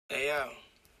Hey, yo,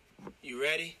 you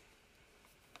ready?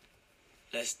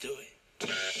 Let's do it.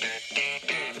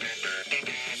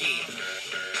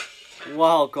 Yeah.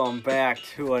 Welcome back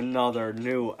to another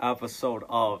new episode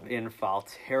of In Foul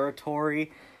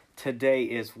Territory. Today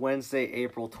is Wednesday,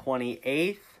 April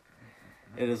 28th.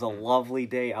 It is a lovely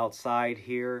day outside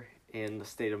here in the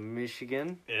state of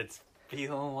Michigan. It's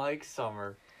feeling like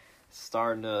summer.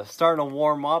 Starting to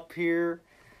warm up here,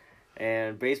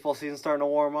 and baseball season's starting to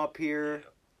warm up here.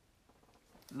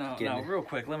 No, real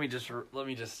quick. Let me just.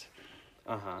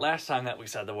 Uh-huh. Last time that we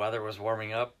said the weather was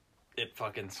warming up, it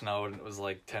fucking snowed and it was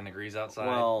like 10 degrees outside.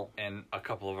 Well, and a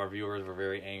couple of our viewers were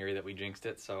very angry that we jinxed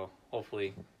it. So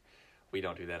hopefully, we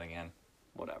don't do that again.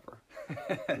 whatever.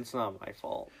 It's not my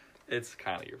fault. It's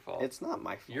kind of your fault. It's not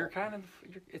my fault. You're kind of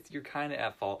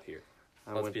at fault here.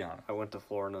 Let's be honest. I went to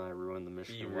Florida and I ruined the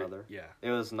Michigan weather. Yeah.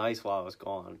 It was nice while I was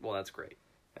gone. Well, that's great.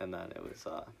 And then it was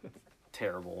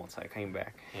terrible once I came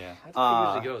back. Yeah. That's how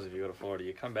it usually goes if you go to Florida.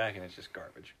 You come back and it's just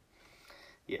garbage.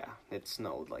 Yeah, it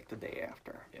snowed like the day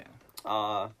after.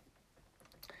 Yeah.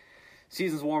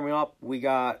 Season's warming up. We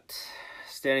got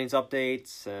standings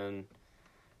updates and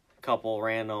a couple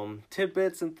random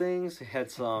tidbits and things. We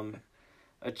had some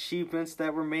achievements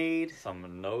that were made.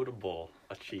 Some notable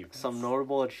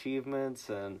achievements.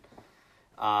 And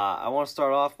I want to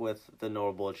start off with the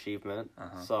notable achievement.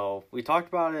 Uh-huh. So we talked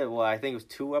about it, I think it was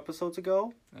 2 episodes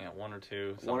ago. Yeah, one or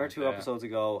two Episodes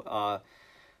ago.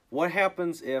 What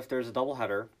happens if there's a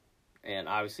doubleheader? And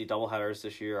obviously doubleheaders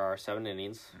this year are 7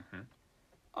 innings.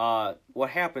 Mm-hmm.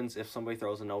 What happens if somebody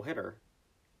throws a no-hitter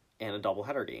in a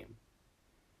doubleheader game?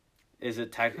 Is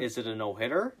it a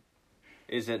no-hitter?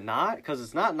 Is it not? Because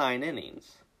it's not 9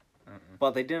 innings. Mm-mm.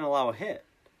 But they didn't allow a hit.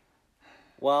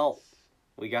 Well,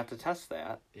 we got to test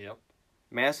that. Yep.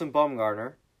 Madison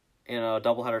Bumgarner, in a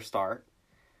doubleheader start,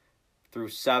 threw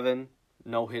 7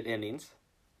 no-hit innings,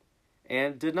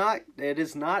 and it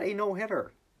is not a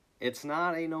no-hitter. It's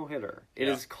not a no-hitter. It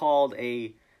is called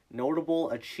a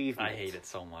notable achievement. I hate it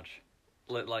so much.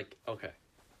 Okay.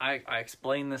 I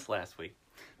explained this last week,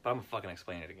 but I'm going to fucking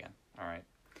explain it again. All right.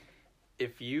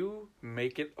 If you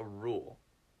make it a rule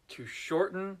to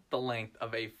shorten the length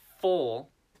of a full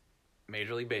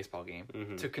Major League Baseball game,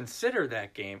 mm-hmm. to consider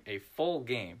that game a full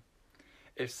game,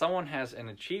 if someone has an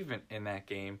achievement in that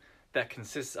game that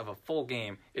consists of a full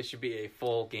game, it should be a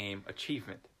full game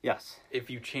achievement. Yes. If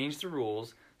you change the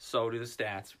rules, so do the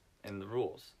stats and the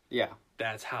rules. Yeah.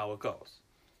 That's how it goes.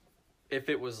 If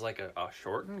it was like a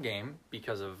shortened game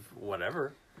because of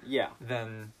whatever, yeah,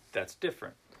 then that's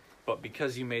different. But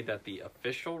because you made that the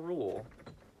official rule,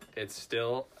 it's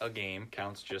still a game,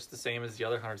 counts just the same as the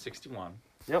other 161.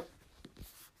 Yep.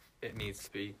 It needs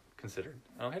to be considered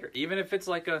a no-hitter. Even if it's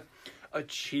like a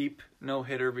cheap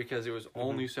no-hitter because it was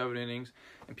only 7 innings,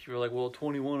 and people are like, well,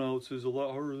 21 outs is a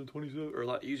lot harder than 27, or a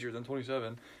lot easier than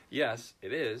 27. Yes,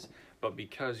 it is, but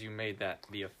because you made that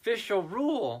the official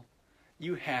rule,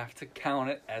 you have to count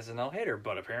it as a no-hitter,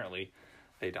 but apparently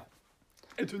they don't.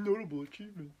 It's a notable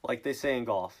achievement. Like they say in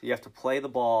golf, you have to play the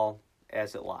ball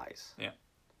as it lies. Yeah.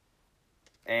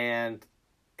 And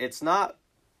it's not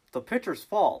the pitcher's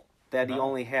fault that he No.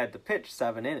 only had to pitch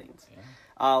 7 innings.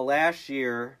 Yeah. Last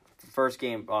year, first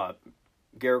game,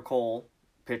 Garrett Cole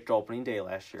pitched opening day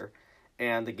last year,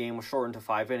 and the game was shortened to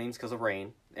 5 innings because of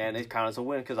rain, and it counted as a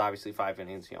win because obviously 5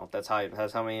 innings, that's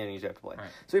how many innings you have to play. Right.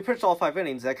 So he pitched all 5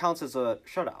 innings. That counts as a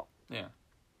shutout. Yeah.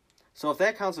 So if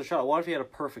that counts as a shutout, what if he had a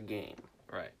perfect game?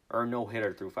 Right. Or a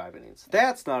no-hitter through 5 innings?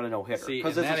 That's not a no-hitter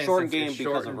because it's a shortened game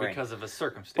because of rain. Because of a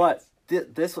circumstance. But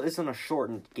this isn't a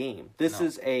shortened game. This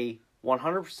is a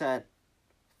 100%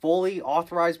 fully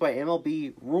authorized by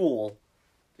MLB rule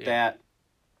that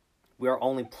we are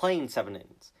only playing 7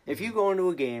 innings. If you go into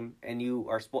a game and you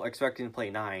are expecting to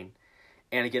play 9,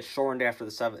 and it gets shortened after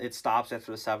the 7th, it stops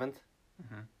after the 7th,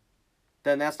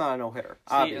 then that's not a no-hitter.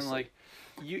 See, obviously.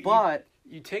 and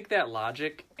you take that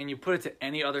logic and you put it to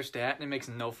any other stat, and it makes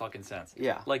no fucking sense.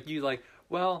 Yeah.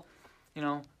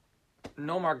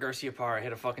 Nomar Garciaparra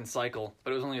hit a fucking cycle,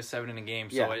 but it was only a 7-inning game,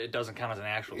 so it doesn't count as an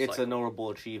actual cycle. It's a notable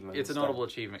achievement. It's a notable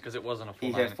achievement because it wasn't a full.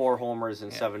 He had 4 homers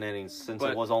in 7 innings since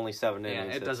it was only 7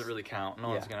 innings. Yeah, it doesn't really count.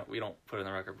 We don't put it in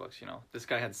the record books. This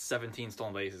guy had 17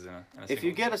 stolen bases in a if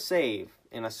you get a save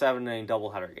in a 7-inning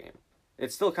doubleheader game,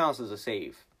 it still counts as a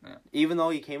save, even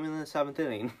though he came in the 7th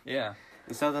inning. Yeah.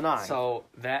 Instead of the 9. So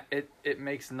that it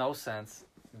makes no sense.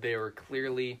 They were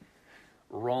clearly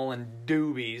rolling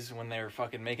doobies when they were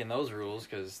fucking making those rules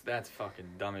because that's fucking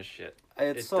dumb as shit.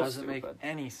 It doesn't make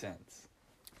any sense.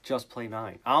 Just play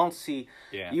 9. I don't see.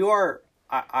 Yeah. You are.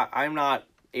 I'm not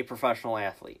a professional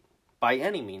athlete by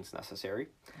any means necessary,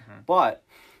 but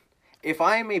if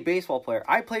I am a baseball player,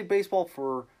 I played baseball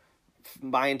for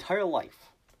my entire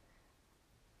life,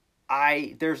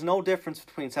 there's no difference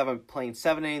between playing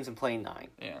 7 innings and playing 9.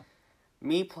 Yeah.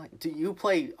 Do you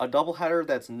play a doubleheader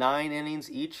that's 9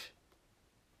 innings each?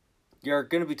 You're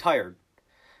gonna be tired.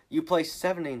 You play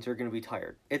 7 innings, you're gonna be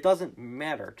tired. It doesn't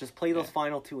matter. Just play those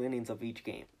final 2 innings of each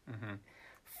game. Mm-hmm.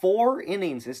 4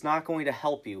 innings is not going to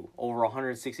help you over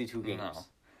 162 games. No.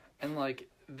 And, like,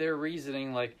 their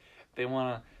reasoning, like, they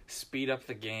want to speed up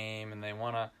the game and they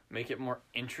want to make it more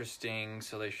interesting,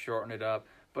 so they shorten it up.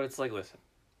 But it's like, listen,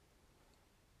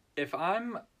 if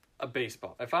I'm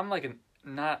if I'm, like, in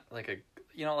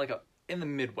the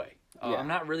midway. I'm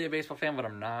not really a baseball fan, but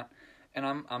I'm not. And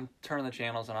I'm turning the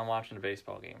channels and I'm watching a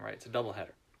baseball game, right? It's a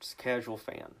doubleheader. Just a casual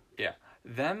fan. Yeah.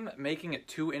 Them making it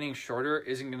 2 innings shorter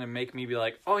isn't going to make me be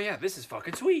like, oh, yeah, this is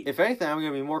fucking sweet. If anything, I'm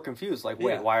going to be more confused. Like,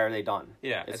 wait, why are they done?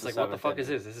 Yeah, it's like, what the fuck is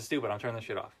this? This is stupid. I'm turning this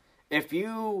shit off. If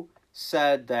you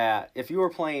said that, if you were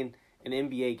playing an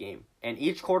NBA game and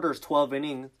each quarter is 12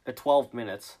 minutes,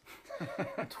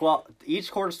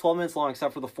 each quarter is 12 minutes long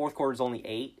except for the fourth quarter is only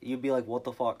 8, you'd be like, what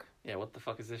the fuck? Yeah, what the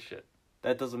fuck is this shit?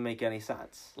 That doesn't make any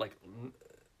sense. Like,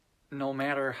 no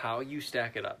matter how you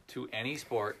stack it up to any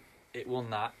sport, it will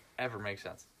not ever make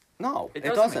sense. No, it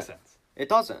doesn't make sense. It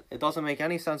doesn't. It doesn't make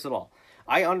any sense at all.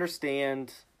 I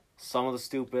understand some of the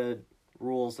stupid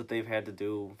rules that they've had to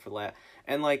do for that.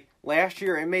 And, like, last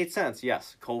year, it made sense.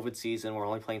 Yes, COVID season, we're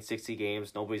only playing 60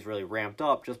 games. Nobody's really ramped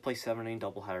up. Just play 7 inning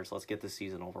doubleheaders. Let's get the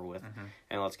season over with. Mm-hmm.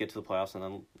 And let's get to the playoffs. And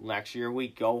then next year, we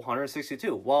go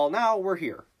 162. Well, now we're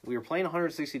here. We were playing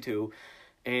 162,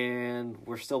 and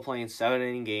we're still playing 7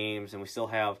 inning games, and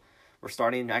we're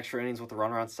starting extra innings with the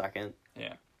runner on second.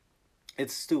 Yeah.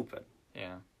 It's stupid.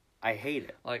 Yeah. I hate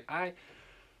it. Like, I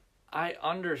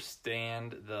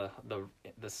understand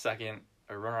the second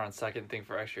or runner on second thing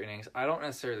for extra innings. I don't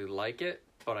necessarily like it,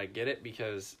 but I get it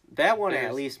because that one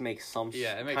at least makes some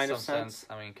it makes kind some of sense.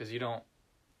 I mean, because you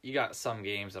got some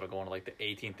games that'll go into like the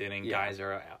 18th inning. Yeah. Guys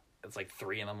are it's like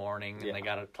 3 a.m. and they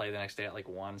got to play the next day at like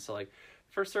 1. So like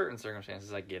for certain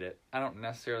circumstances, I get it. I don't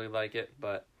necessarily like it,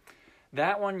 but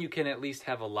that one you can at least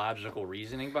have a logical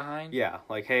reasoning behind. Yeah,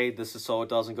 like, hey, this is so it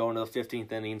doesn't go into the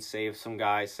 15th inning, save some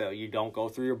guys so you don't go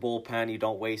through your bullpen, you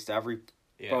don't waste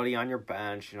everybody on your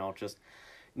bench, just...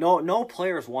 No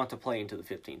players want to play into the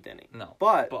 15th inning. No.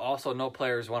 But also no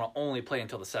players want to only play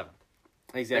until the 7th.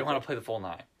 Exactly. They want to play the full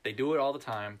 9. They do it all the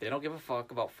time. They don't give a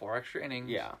fuck about 4 extra innings.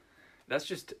 Yeah. That's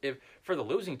just... for the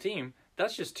losing team,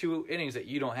 that's just 2 innings that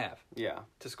you don't have. Yeah.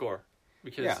 To score.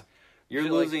 Because... Yeah. You're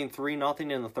losing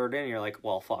 3-0 in the third inning. You're like,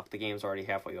 well, fuck, the game's already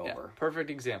halfway over. Perfect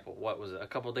example. What was it? A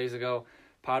couple days ago,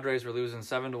 Padres were losing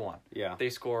 7-1. Yeah. They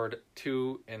scored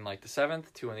 2 in like the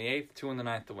 7th, 2 in the 8th, 2 in the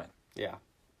 9th to win. Yeah.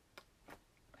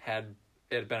 Had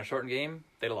it been a shortened game,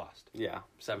 they'd have lost. Yeah.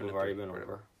 7 We've already been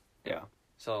over. Yeah.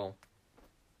 So,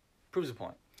 proves the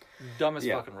point. Dumbest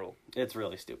fucking rule. It's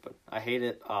really stupid. I hate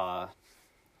it. I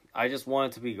just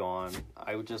want it to be gone.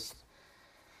 I would just...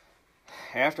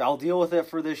 I'll deal with it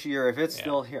for this year. If it's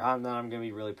still here, then I'm going to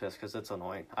be really pissed because it's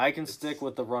annoying. I can stick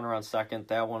with the runner on second.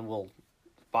 That one will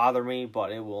bother me,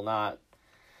 but it will not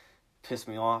piss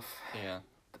me off. Yeah.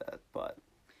 But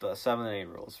the 7 and 8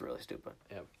 rule is really stupid.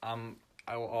 Yeah.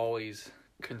 I will always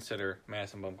consider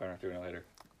Madison Bumgarner through no hitter.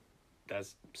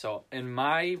 So in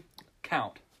my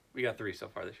count, we got 3 so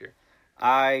far this year.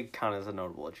 I count it as a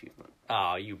notable achievement.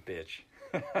 Oh, you bitch.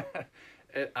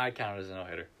 I count it as a no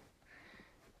hitter.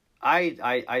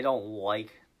 I don't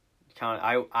like count.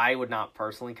 I would not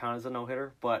personally count as a no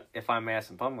hitter, but if I'm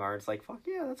Madison Bumgarner, it's like, fuck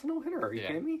yeah, that's a no hitter. Are you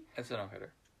kidding me? It's a no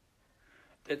hitter.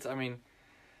 It's a no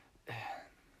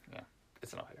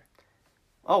hitter.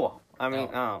 Oh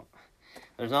well,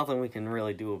 there's nothing we can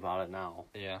really do about it now.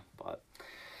 Yeah, but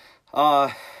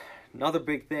another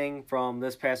big thing from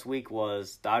this past week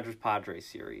was Dodgers Padres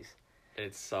series.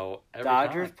 It's so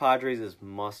Dodgers Padres is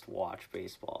must watch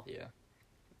baseball. Yeah.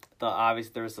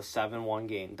 Obviously there was the 7-1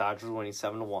 game. Dodgers winning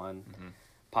 7-1. Mm-hmm.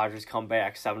 Padres come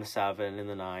back 7-7 in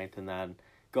the 9th, and then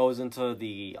goes into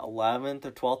the 11th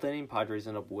or 12th inning. Padres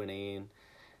end up winning.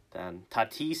 Then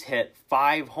Tatis hit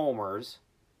 5 homers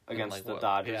against the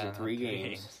Dodgers in 3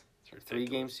 games.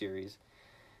 3-game series,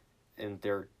 and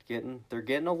they're getting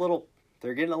a little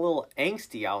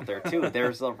angsty out there too.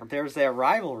 There's that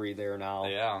rivalry there now.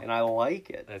 Yeah, and I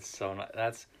like it. That's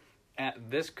at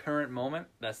this current moment,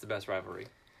 that's the best rivalry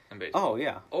in baseball. Oh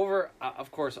yeah. Over the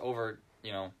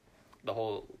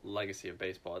whole legacy of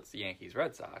baseball, it's the Yankees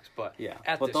Red Sox, but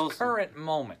this current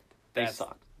moment, they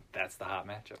suck. That's the hot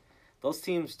matchup. Those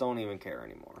teams don't even care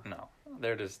anymore. No,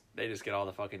 they just get all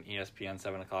the fucking ESPN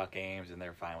 7:00 games and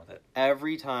they're fine with it.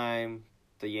 Every time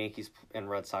the Yankees and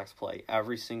Red Sox play,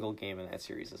 every single game in that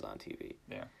series is on TV.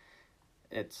 Yeah.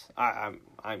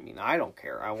 I mean, I don't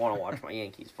care. I want to watch my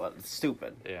Yankees, but it's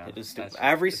stupid. Yeah, It is stupid.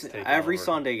 it's taking Every over.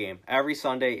 Sunday game, every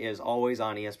Sunday is always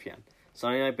on ESPN.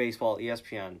 Sunday Night Baseball,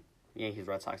 ESPN, Yankees,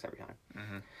 Red Sox every time.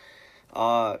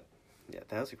 Mhm. Yeah,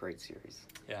 that was a great series.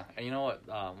 Yeah, and you know what?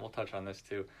 We'll touch on this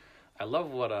too. I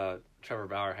love what Trevor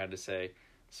Bauer had to say.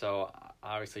 So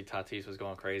obviously Tatis was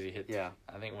going crazy. Yeah.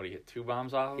 I think he hit 2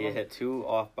 bombs off of He him. hit 2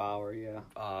 off Bauer, yeah.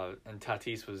 And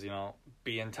Tatis was,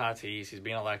 being Tatis. He's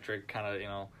being electric, kind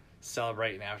of,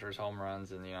 celebrating after his home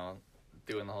runs and,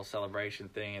 doing the whole celebration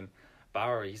thing. And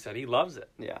Bauer, he said he loves it.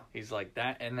 Yeah. He's like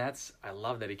that. And I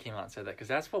love that he came out and said that because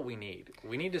that's what we need.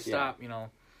 We need to stop,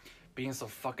 being so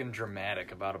fucking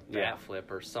dramatic about a bat flip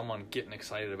or someone getting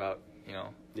excited about,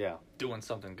 Yeah. doing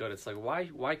something good. It's like,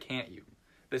 why can't you?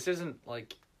 This isn't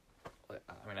like, I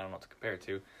mean, I don't know what to compare it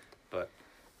to, but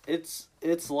It's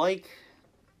like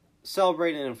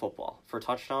celebrating in football for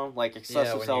touchdown, like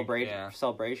excessive when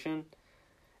celebration.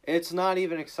 It's not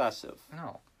even excessive.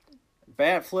 no.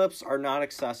 Bat flips are not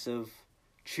excessive.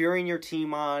 Cheering your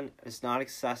team on is not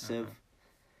excessive.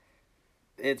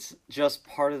 It's just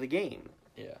part of the game.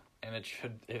 Yeah, and it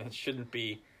shouldn't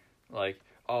be like,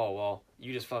 oh well,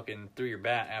 you just fucking threw your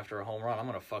bat after a home run. I'm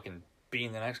gonna fucking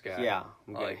bean the next guy. Yeah,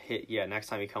 I'm gonna Like- hit. Yeah, next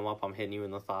time you come up, I'm hitting you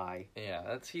in the thigh. Yeah,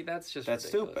 that's just That's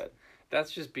ridiculous. stupid.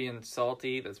 That's just being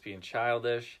salty. That's being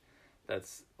childish.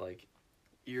 That's like,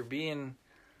 you're being,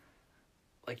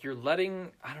 like you're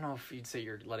letting. I don't know if you'd say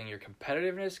you're letting your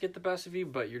competitiveness get the best of you,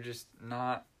 but you're just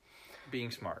not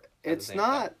being smart. at the It's same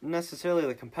not time. necessarily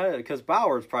the competitive, because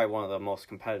Bauer's probably one of the most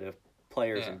competitive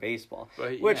players Yeah. in baseball.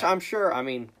 But, Which yeah. I'm sure. I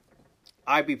mean,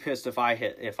 I'd be pissed if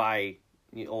I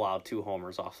allowed 2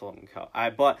 homers off someone.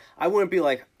 But I wouldn't be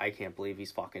like, I can't believe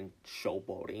he's fucking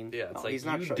showboating. Yeah, it's No, like he's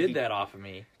not you show- did he- that off of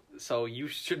me, so you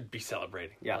should be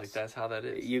celebrating. Yes. Like that's how that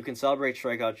is. You can celebrate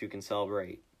strikeouts. You can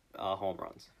celebrate home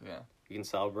runs. Yeah. You can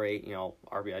celebrate,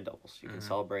 RBI doubles. You can Mhm.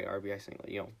 celebrate RBI single.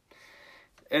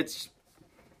 It's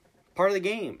part of the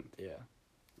game. Yeah.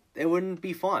 It wouldn't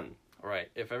be fun. Right.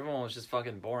 If everyone was just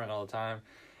fucking boring all the time,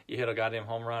 you hit a goddamn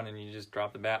home run and you just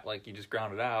drop the bat like you just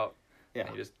ground it out. Yeah.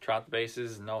 And you just trot the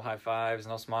bases, no high fives,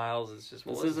 no smiles. It's just,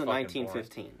 well, This is isn't fucking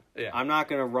 1915. Yeah. I'm not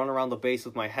gonna run around the base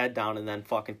with my head down and then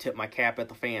fucking tip my cap at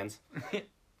the fans.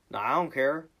 No, I don't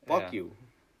care. Fuck Yeah. you.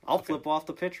 I'll flip off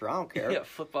the pitcher. I don't care. Yeah,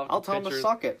 flip off I'll the tell him to pitcher,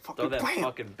 suck it. throw Fucking that bam.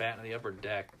 fucking bat in the upper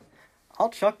deck. I'll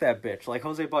chuck that bitch like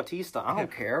Jose Bautista. I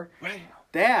don't care. Right.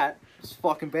 That was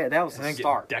fucking bad. That was And the then get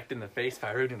start. decked in the face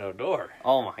by Rudy Odor.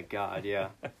 Oh my god, yeah.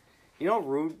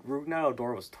 Rougned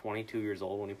Odor was 22 years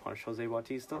old when he punched Jose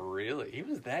Bautista. Really? He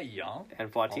was that young? And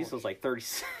Bautista was like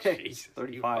 36, Jesus,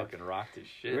 35. You fucking rocked his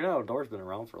shit. Rougned Odor's been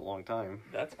around for a long time.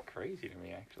 That's crazy to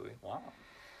me, actually. Wow.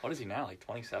 What is he now? Like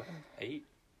 27? 8?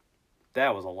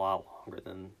 That was a lot longer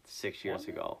than 6 years Was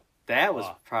it? ago. That was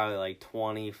Wow. probably like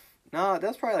 20... No,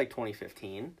 that's probably like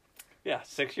 2015. Yeah,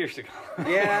 6 years ago.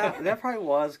 Yeah, that probably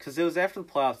was, because it was after the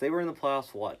playoffs. They were in the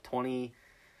playoffs, what, 2014?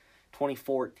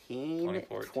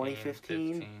 2015?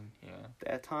 15, yeah.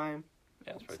 That time?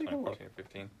 Yeah, it's Let's probably take a look. 2014 or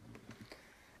 15.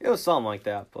 It was something like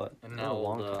that, but And it now was a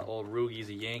long time. old Roogie's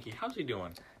a Yankee. How's he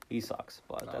doing? He sucks,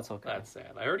 but Oh, that's okay. That's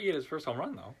sad. I heard he hit his first home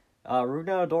run, though. Rougned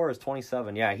Odor is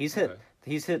 27. Yeah, he's hit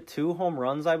Okay. 2 home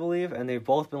runs, I believe, and they've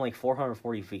both been like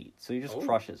 440 feet. So he just Oh.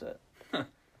 crushes it. Yeah,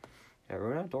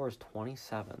 Rougned Odor is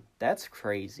 27. That's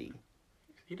crazy.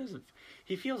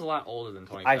 He feels a lot older than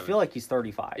 27. I feel like he's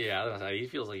 35. Yeah, I was gonna say, he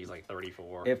feels like he's like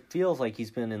 34. It feels like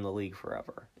he's been in the league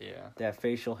forever. Yeah. That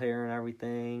facial hair and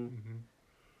everything.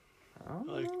 Mm-hmm. I don't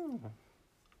Like- know.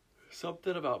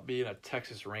 Something about being a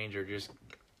Texas Ranger just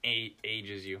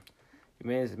ages you. He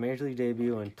made his major league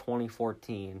debut in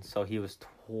 2014, so he was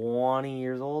 20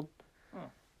 years old. Oh.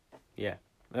 Yeah.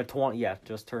 20. Yeah,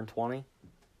 just turned 20.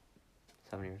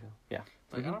 7 years ago. Yeah.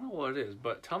 Like, I don't know what it is,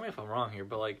 but tell me if I'm wrong here,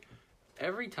 but like,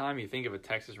 every time you think of a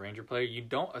Texas Ranger player, you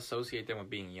don't associate them with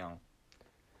being young.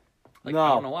 Like, No. I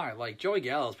don't know why. Like, Joey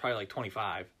Gallo is probably like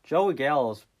 25. Joey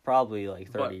Gallo's probably like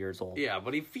 30 But- years old. Yeah,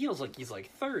 but he feels like he's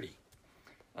like 30.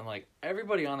 And like,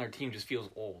 everybody on their team just feels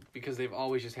old because they've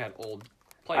always just had old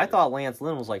players. I thought Lance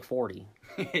Lynn was like 40.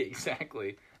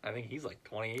 Exactly. I think he's like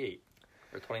 28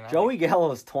 or 29. Joey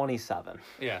Gallo is 27.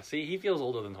 Yeah, see, he feels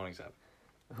older than 27.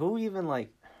 Who even like?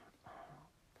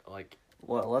 Like,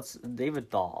 Well, let's David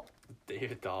Dahl.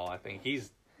 David Dahl, I think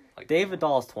he's like... David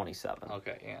Dahl is 27.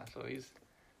 Okay, yeah, so he's...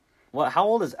 What? How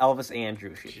old is Elvis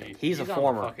Andrews? You Gee, think? He's a on the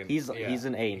former. fucking- he's yeah. he's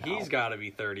an A now. He's got to be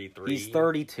 33. He's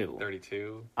 32.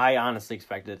 32. I honestly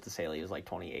expected it to say he was like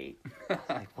 28.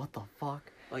 Like what the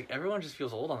fuck? Like, everyone just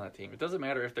feels old on that team. It doesn't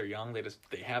matter if they're young. They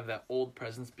have that old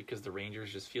presence because the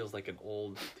Rangers just feels like an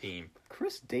old team.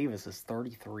 Chris Davis is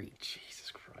 33.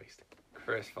 Jesus Christ.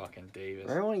 Chris fucking Davis.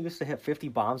 Remember when he used to hit 50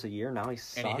 bombs a year? Now he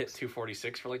sucks. And he hit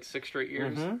 246 for like 6 straight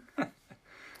years. Mm-hmm.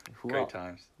 Great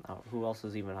times. Who else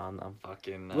is even on them?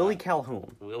 Fucking Willie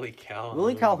Calhoun. Willie Calhoun.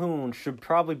 Willie Calhoun should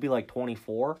probably be like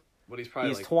 24. But he's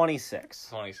probably like 26.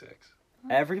 26.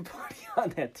 Everybody on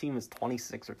that team is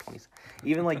 26 or 27.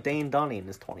 Even like Dane Dunning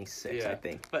is 26, I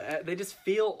think. But they just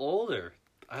feel older.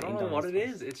 I don't know what it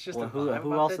is. It's just who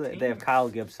else? They have Kyle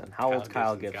Gibson. How old's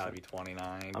Kyle Gibson? Got to be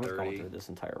 29, I'm just 30. going through this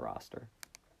entire roster.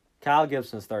 Kyle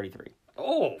Gibson is 33.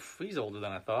 Oh, he's older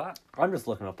than I thought. I'm just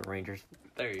looking up the Rangers.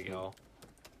 There you go.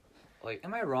 Like,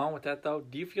 am I wrong with that, though?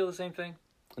 Do you feel the same thing?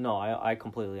 No, I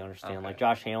completely understand. Okay. Like,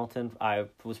 Josh Hamilton, I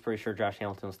was pretty sure Josh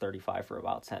Hamilton was 35 for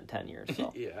about 10 years.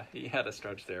 So. Yeah, he had a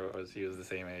stretch there where he was the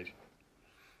same age.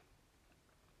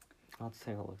 Let's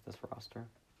take a look at this roster.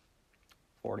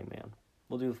 40-man.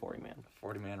 We'll do the 40-man.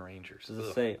 40-man Rangers. Does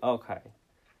it say, okay.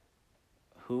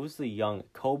 Who's the young...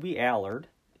 Kobe Allard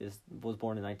was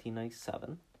born in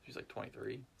 1997. He's like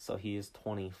 23. So he is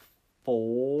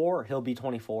 24. He'll be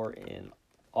 24 in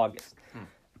August.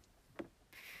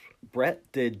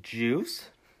 Brett DeJuice.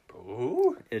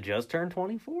 Ooh. It just turned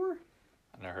 24.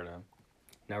 I've never heard of him.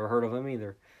 Never heard of him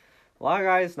either. A lot of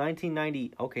guys,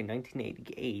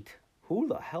 1988. Who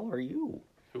the hell are you?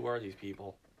 Who are these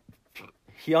people?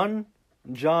 Hyun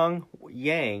Jung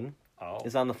Yang Oh.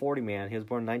 is on the 40-man. He was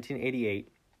born in 1988.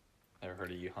 Never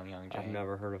heard of you, Hung Young Jang. I've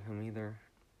never heard of him either.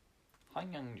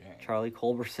 Hung Young Jang. Charlie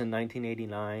Culberson,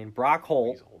 1989. Brock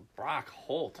Holt. He's old. Brock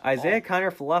Holt. Isaiah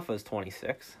Kiner Falefa is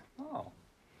 26. Oh.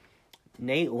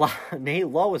 Nate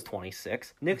Lowe is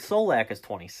 26. Nick Solak is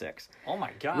 26. Oh my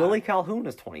God. Willie Calhoun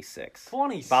is 26.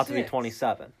 26. About to be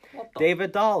 27. What the?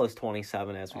 David Dahl is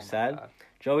 27, as we Oh my said. God.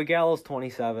 Joey Gallo is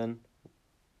 27.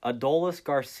 Adolis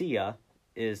Garcia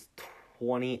is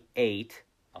 28.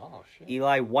 Oh shit.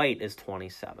 Eli White is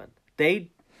 27.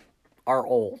 They are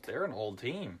old. They're an old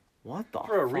team. What the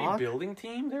For a fuck? rebuilding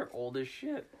team, they're old as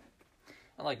shit.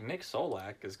 And like Nick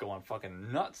Solak is going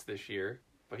fucking nuts this year,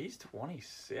 but he's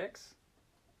 26.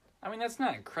 I mean, that's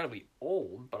not incredibly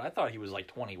old, but I thought he was like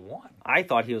 21. I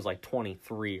thought he was like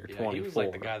 23 or 24. He was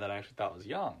like the guy that I actually thought was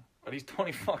young, but he's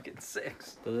 20 fucking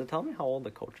 6. Does it tell me how old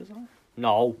the coaches are?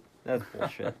 No, that's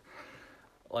bullshit.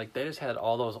 Like, they just had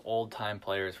all those old-time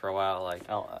players for a while, like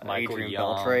Michael Adrian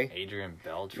Young, Beltre. Adrian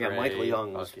Beltre. Yeah, Michael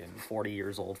Young was fucking... 40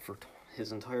 years old for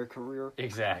his entire career.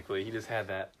 Exactly. He just had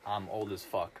that I'm old as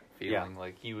fuck feeling,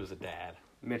 like he was a dad.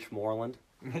 Mitch Moreland.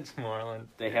 Mitch Moreland.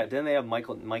 Didn't they have Mike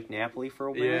Napoli for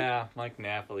a minute? Yeah, Mike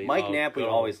Napoli. Mike Napoli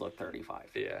good always looked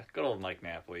 35. Yeah, good old Mike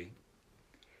Napoli.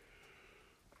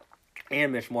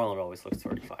 And Mitch Moreland always looks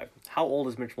 35. How old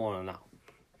is Mitch Moreland now?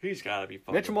 He's got to be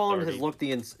fucking Mitch Moreland 30. has looked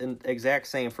the exact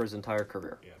same for his entire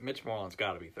career. Yeah, Mitch Moreland's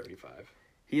got to be 35.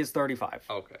 He is 35.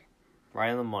 Okay. Right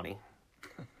on the money.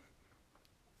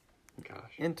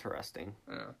 Gosh. Interesting.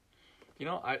 Yeah. You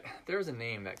know, there was a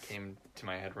name that came to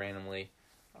my head randomly.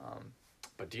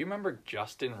 But do you remember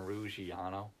Justin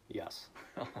Ruggiano? Yes.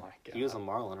 Oh my God. He was a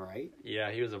Marlin, right? Yeah,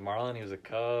 he was a Marlin. He was a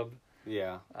Cub.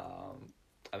 Yeah.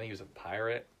 I think he was a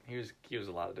Pirate. He was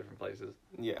a lot of different places.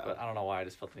 Yeah. But I don't know why I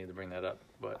just felt the need to bring that up.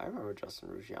 But I remember Justin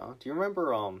Ruggiano. Do you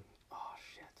remember, oh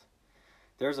shit.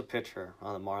 There's a pitcher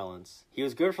on the Marlins. He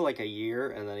was good for like a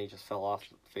year, and then he just fell off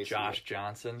the face Josh of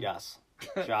Johnson. Yes.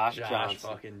 Josh Johnson.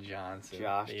 fucking Johnson.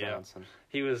 Josh Yeah. Johnson.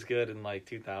 He was good in like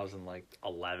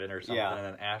 2011 or something, Yeah. and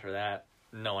then after that,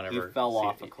 no one ever. He fell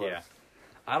off a cliff.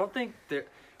 Yeah. I don't think there.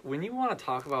 When you want to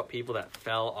talk about people that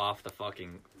fell off the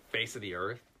fucking face of the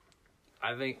earth,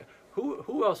 I think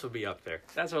who else would be up there?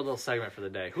 That's our little segment for the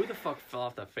day. Who the fuck fell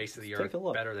off the face of the Let's earth take a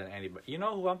look. better than anybody? You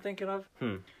know who I'm thinking of?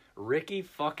 Ricky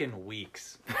fucking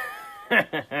Weeks.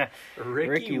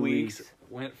 Ricky Weeks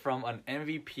went from an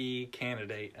MVP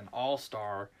candidate, an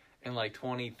all-star in like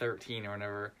 2013 or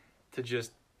whatever, to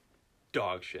just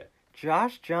dog shit.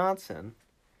 Josh Johnson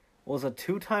was a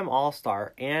 2-time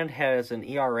All-Star and has an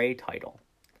ERA title.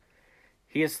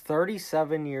 He is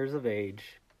 37 years of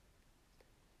age.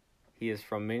 He is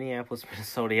from Minneapolis,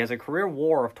 Minnesota. He has a career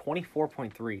WAR of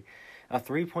 24.3, a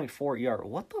 3.4 ERA.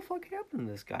 What the fuck happened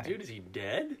to this guy? Dude, is he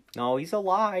dead? No, he's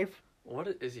alive. What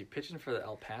is he pitching for the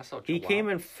El Paso? He Chihuahua? came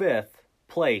in 5th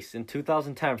place in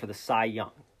 2010 for the Cy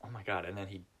Young. Oh my God! And then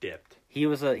he dipped. He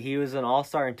was an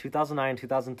All-Star in 2009,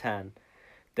 2010.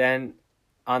 Then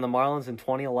on the Marlins in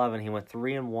 2011, he went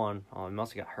 3-1. Oh, he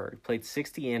must have got hurt. He played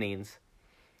 60 innings.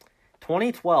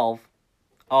 2012.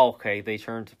 Oh, okay, they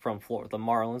turned from Florida. The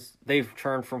Marlins, they've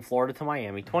turned from Florida to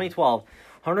Miami. 2012,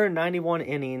 191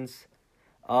 innings,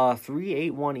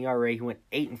 3.81 ERA. He went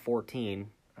 8-14.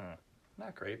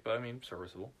 Not great, but I mean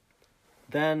serviceable.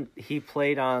 Then he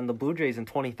played on the Blue Jays in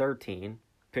 2013,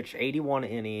 pitched 81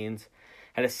 innings,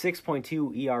 had a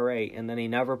 6.2 ERA, and then he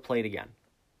never played again.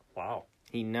 Wow.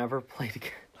 He never played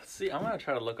again. Let's see. I'm gonna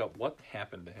try to look up what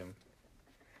happened to him.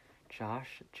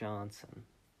 Josh Johnson.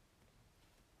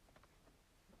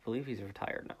 I believe he's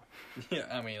retired now. Yeah,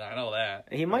 I mean, I know that.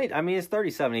 He might. I mean, he's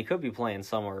 37. He could be playing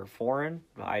somewhere foreign,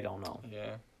 but I don't know.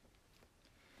 Yeah.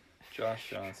 Josh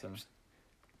Johnson.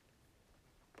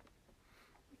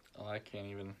 Oh, I can't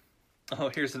even. Oh,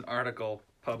 here's an article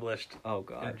published Oh in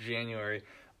God. January.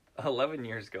 11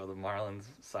 years ago, the Marlins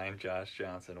signed Josh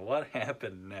Johnson. What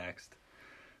happened next?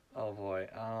 Oh boy.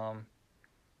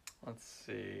 Let's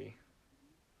see.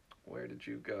 Where did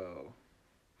you go?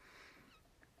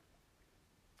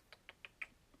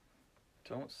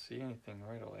 Don't see anything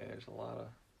right away. There's a lot of.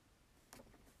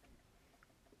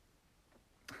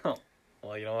 Oh,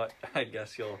 well, you know what? I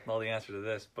guess you'll know the answer to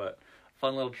this, but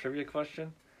fun little trivia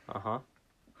question. Uh-huh.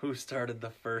 Who started the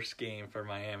first game for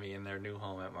Miami in their new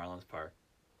home at Marlins Park?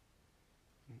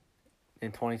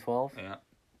 In 2012? Yeah.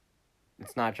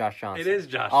 It's not Josh Johnson. It is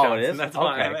Josh Oh, Johnson. it is? That's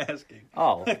why Okay. I'm asking.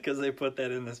 Oh, Because they put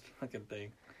that in this fucking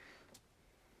thing.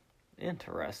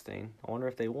 interesting. I wonder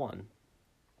if they won.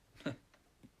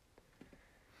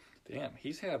 Damn,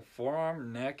 he's had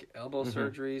forearm, neck, elbow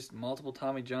surgeries, multiple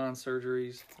Tommy John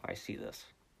surgeries. I see this.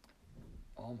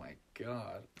 Oh my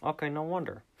god. Okay, no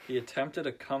wonder. He attempted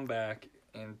a comeback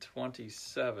in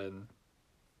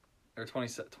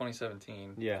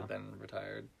 2017. Yeah. But then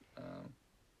retired.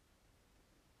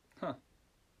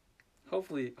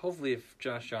 Hopefully, if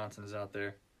Josh Johnson is out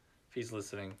there, if he's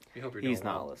listening, we hope you're doing He's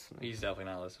not well. listening. He's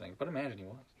definitely not listening. But imagine he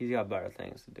was. He's got better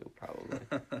things to do, probably.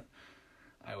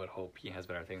 I would hope he has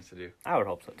better things to do. I would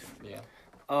hope so, too. Yeah.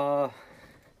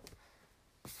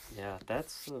 Yeah,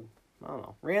 that's, I don't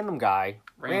know, random guy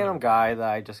Random that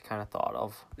I just kind of thought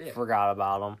of. Yeah. Forgot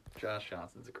about him. Josh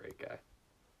Johnson's a great guy.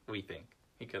 We think.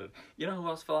 He could have. You know who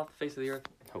else fell off the face of the earth?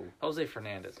 Who? Jose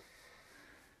Fernandez.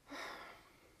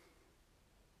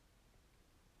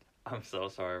 I'm so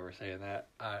sorry for saying that.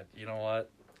 You know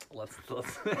what? Let's.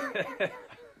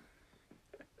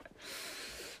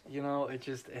 You know, it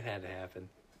had to happen.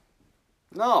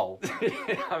 No!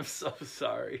 I'm so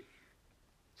sorry.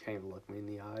 Can't even look me in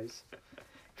the eyes.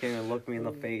 Can't even look me in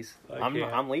the face. I I'm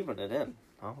can't. I'm leaving it in.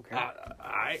 Oh, okay.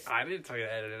 I didn't tell you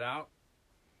to edit it out.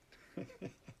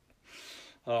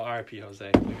 Oh, R.I.P.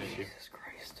 Jose. We miss you. Jesus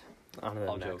Christ. On to the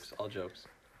All next. jokes. All jokes.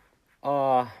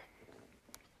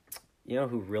 You know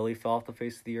who really fell off the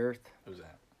face of the earth? Who's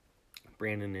that?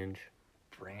 Brandon Inge.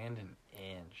 Brandon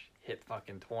Inge hit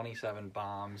fucking 27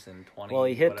 bombs and 20. Well,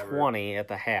 he hit whatever. 20 at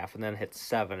the half and then hit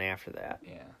 7 after that.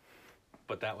 Yeah,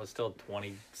 but that was still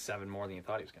 27 more than you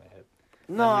thought he was gonna hit.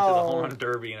 Then he went to the home No. run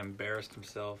derby and embarrassed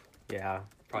himself. Yeah.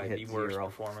 Probably he hit the worst 0.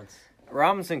 performance.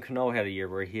 Robinson Cano had a year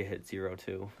where he hit 0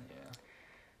 too. Yeah.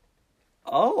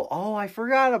 Oh, I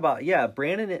forgot about. Yeah,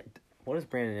 Brandon. What is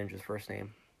Brandon Inge's first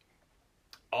name?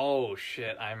 Oh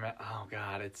shit! Oh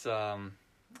god, it's I don't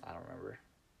remember.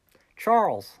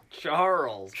 Charles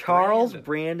Brandon.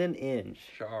 Brandon Inge.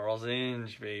 Charles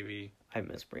Inge, baby. I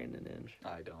miss Brandon Inge.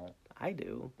 I don't. I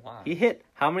do. Why? He hit.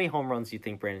 How many home runs do you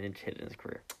think Brandon Inge hit in his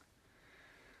career?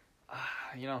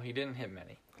 You know, he didn't hit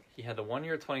many. He had the 1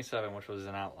 year 27, which was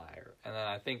an outlier, and then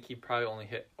I think he probably only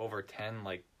hit over 10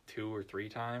 like 2 or 3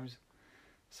 times.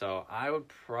 So I would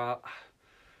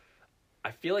I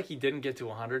feel like he didn't get to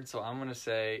 100, so I'm gonna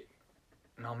say,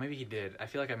 no, maybe he did. I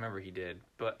feel like I remember he did,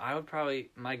 but I would probably,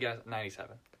 my guess,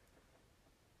 97.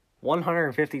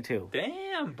 152.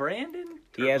 Damn, Brandon.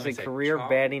 He has a Let me say career Charles.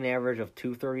 batting average of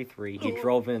 233. He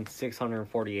drove in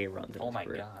 648 runs. In Oh his my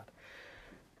career. god.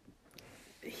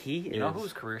 He is. You know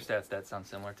whose career stats that sound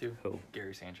similar to? Who?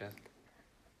 Gary Sanchez.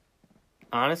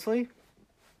 Honestly,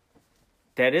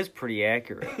 that is pretty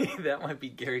accurate. That might be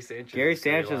Gary Sanchez. Gary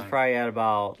Sanchez probably at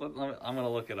about. I'm gonna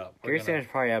look it up. Gary Sanchez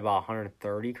probably at about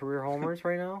 130 career homers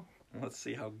right now. Let's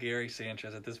see how Gary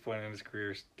Sanchez at this point in his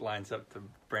career lines up to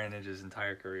Brandon Inge's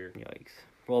entire career. Yikes.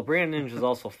 Well, Brandon Inge is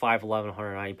also 5'11",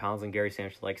 190 pounds, and Gary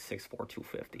Sanchez is like 6'4",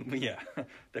 250. But yeah,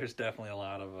 there's definitely a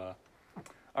lot of.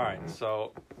 All right,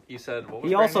 so you said what was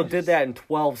He also Brandon did that in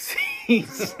 12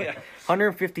 seasons. Yeah.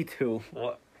 152,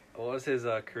 What was his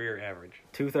career average?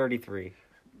 233.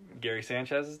 Gary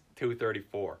Sanchez's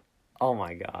 234. Oh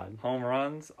my God. Home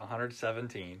runs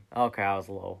 117. Okay, I was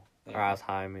low. Or Yeah. I was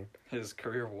high, I mean. His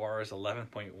career WAR is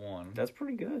 11.1. That's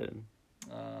pretty good.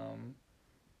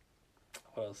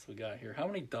 What else we got here? How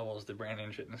many doubles did Brandon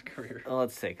Inge hit in his career?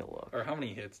 Let's take a look. Or how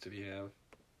many hits did he have?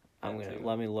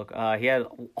 Let me look. He had,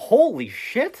 holy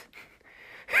shit!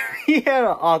 He had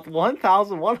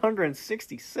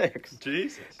 1,166.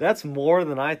 Jesus. That's more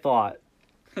than I thought.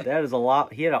 That is a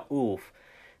lot. He had a oof.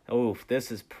 Oof,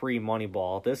 this is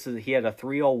pre-Moneyball. He had a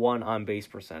 301 on base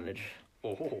percentage.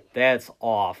 Oh, That's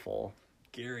awful.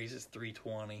 Gary's is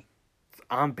 320.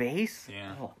 On base?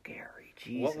 Yeah. Oh, Gary,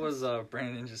 Jesus. What was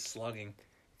Brandon just slugging?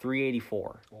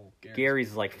 384. Oh, Gary's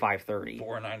is like 530.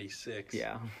 496.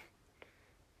 Yeah.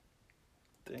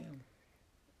 Damn.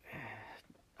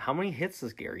 How many hits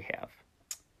does Gary have?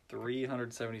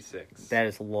 376. That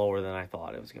is lower than I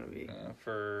thought it was going to be.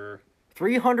 For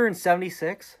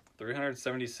 376?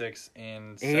 376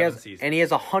 in 7 seasons. And he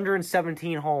has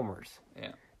 117 homers.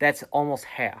 Yeah. That's almost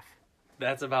half.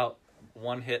 That's about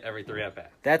 1 hit every 3 at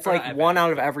bats. That's like 1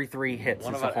 out of every 3 hits.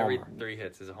 One is about a homer. every 3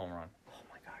 hits is a home run. Oh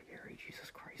my God, Gary,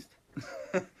 Jesus Christ.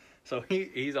 So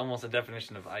he's almost a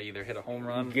definition of I either hit a home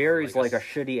run. Gary's like a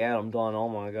shitty Adam Dunn. Oh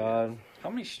my God. How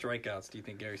many strikeouts do you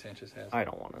think Gary Sanchez has? I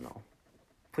don't want to know.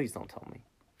 Please don't tell me.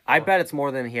 I bet it's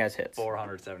more than he has hits.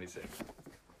 476.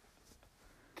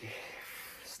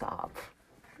 Stop.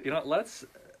 You know, let's.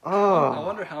 Oh. I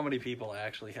wonder how many people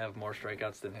actually have more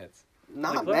strikeouts than hits.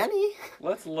 Not Like, many.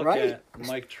 Let's look Right. at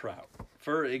Mike Trout,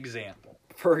 for example.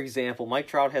 For example, Mike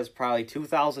Trout has probably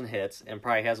 2,000 hits and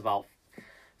probably has about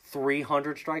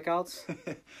 300 strikeouts.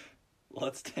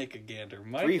 Let's take a gander.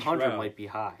 300 Trout, might be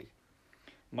high.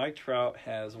 Mike Trout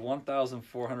has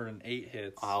 1,408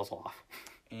 hits I was off.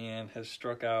 and has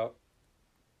struck out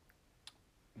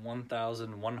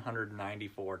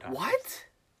 1,194 times. What?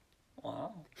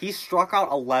 Wow. He struck out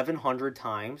 1,100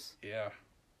 times. Yeah.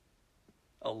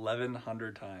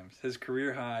 1,100 times. His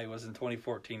career high was in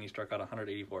 2014. He struck out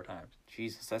 184 times.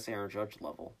 Jesus, that's Aaron Judge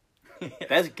level.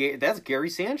 That's Gary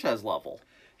Sanchez level.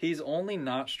 He's only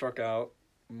not struck out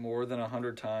more than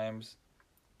 100 times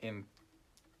in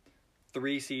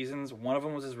 3 seasons. One of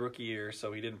them was his rookie year,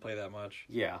 so he didn't play that much.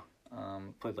 Yeah.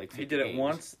 Played like 50 He did it games.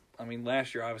 once. I mean,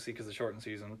 last year, obviously, because of the shortened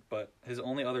season. But his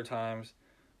only other times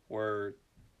were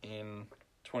in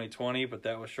 2020, but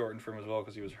that was shortened for him as well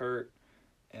because he was hurt.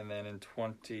 And then in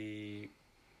 2017,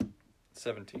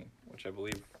 which I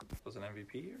believe was an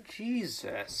MVP year.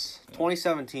 Jesus.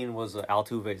 2017 was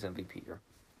Altuve's MVP year.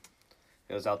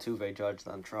 It was Altuve, Judge,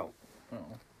 then Trout. Oh.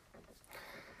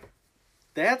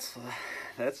 That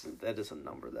is a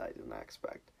number that I did not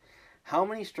expect. How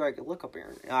many strike? Look up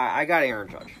Aaron. I got Aaron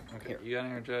Judge. Okay, Here. you got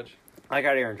Aaron Judge? I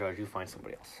got Aaron Judge. You find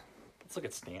somebody else. Let's look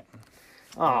at Stanton.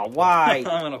 Oh, why?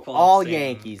 I'm gonna pull up All Stanton.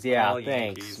 Yankees. Yeah, All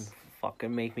thanks. Yankees.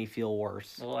 Fucking make me feel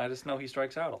worse. Well, I just know he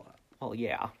strikes out a lot. Well,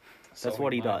 yeah. So That's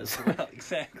what he might does. as well,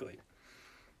 exactly.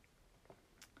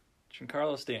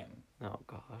 Giancarlo Stanton. Oh,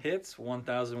 God. Hits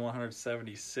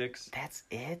 1,176. That's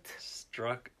it?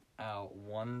 Struck out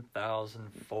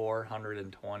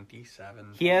 1,427.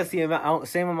 He has the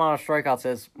same amount of strikeouts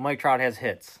as Mike Trout has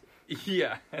hits.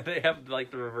 Yeah, they have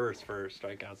like the reverse for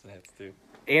strikeouts and hits too.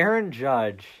 Aaron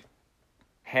Judge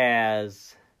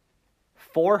has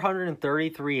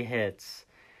 433 hits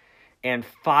and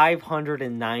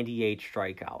 598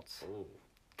 strikeouts. Ooh.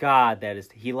 God,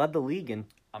 he led the league in.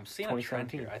 I'm seeing a trend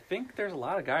 2017. here. I think there's a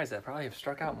lot of guys that probably have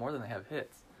struck out more than they have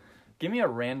hits. Give me a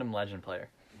random legend player.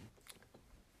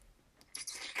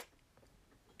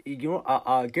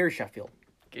 Gary Sheffield.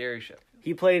 Gary Sheffield.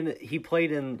 He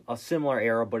played in a similar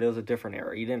era, but it was a different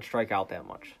era. He didn't strike out that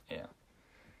much. Yeah.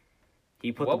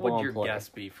 He put What the ball would in your play. guess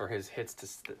be for his hits to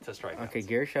strikeouts? Okay,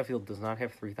 Gary Sheffield does not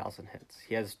have 3,000 hits.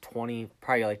 He has probably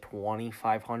like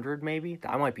 2,500 maybe.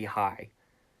 That might be high.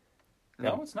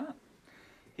 No, it's not.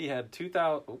 He had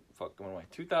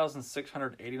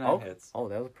 2,689 hits. Oh,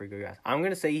 that was a pretty good guess. I'm going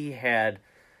to say he had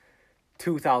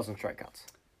 2,000 strikeouts.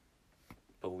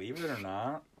 Believe it or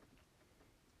not,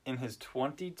 in his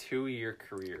 22-year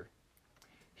career,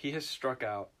 he has struck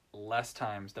out less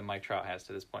times than Mike Trout has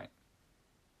to this point.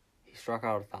 He struck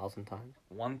out 1,000 times.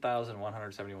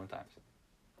 1,171 times.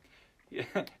 Yeah,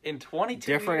 in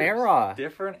 22 Different years. era.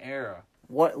 Different era.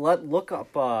 Look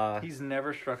up. He's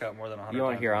never struck out more than 100 You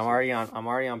want times. to hear? I'm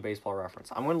already on Baseball Reference.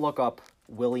 I'm going to look up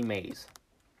Willie Mays.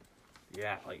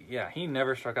 Yeah, he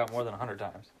never struck out more than 100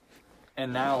 times.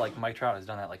 And now, Mike Trout has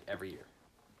done that, every year.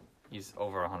 He's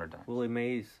over 100 times. Willie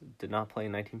Mays did not play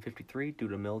in 1953 due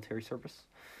to military service.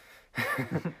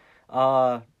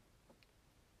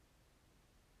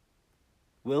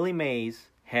 Willie Mays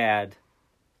had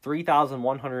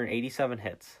 3,187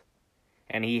 hits,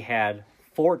 and he had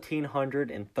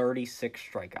 1,436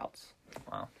 strikeouts.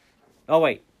 Wow. Oh,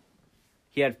 wait.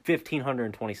 He had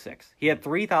 1,526. He had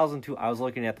 3,002. I was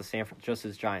looking at the just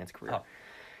his Giants career. Oh.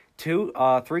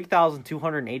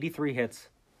 3,283 hits,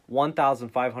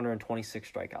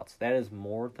 1,526 strikeouts. That is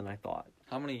more than I thought.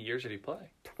 How many years did he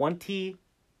play? 22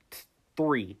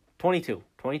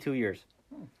 years.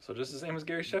 So just the same as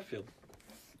Gary Sheffield.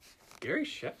 Gary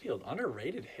Sheffield,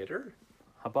 underrated hitter?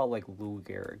 How about like Lou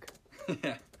Gehrig?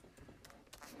 Yeah.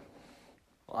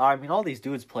 I mean, all these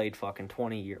dudes played fucking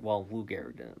 20 years. Well, Lou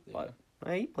Gehrig didn't, but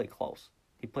he played close.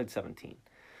 He played 17.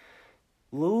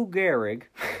 Lou Gehrig,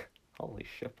 holy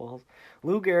shitballs.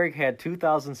 Lou Gehrig had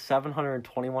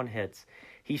 2,721 hits.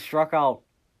 He struck out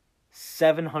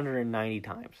 790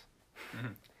 times. Mm-hmm.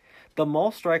 The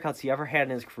most strikeouts he ever had in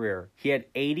his career, he had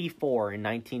 84 in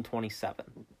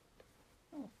 1927.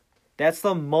 That's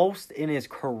the most in his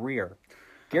career.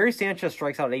 Gary Sanchez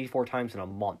strikes out 84 times in a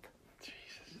month.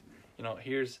 Jesus. You know,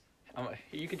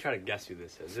 you can try to guess who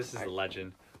this is. This is a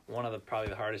legend. One of probably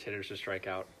the hardest hitters to strike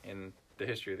out in the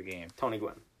history of the game. Tony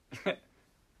Gwynn.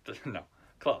 No,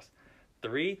 close.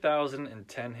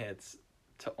 3,010 hits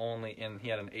to he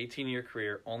had an 18-year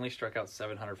career, only struck out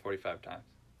 745 times.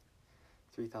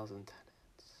 3,010 hits.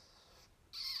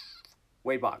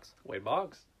 Wade Boggs. Wade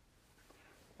Boggs.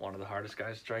 One of the hardest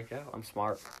guys to strike out. I'm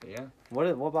smart. Yeah. What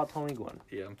about Tony Gwynn?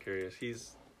 Yeah, I'm curious.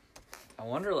 I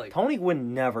wonder, like... Tony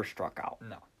Gwynn never struck out.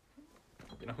 No.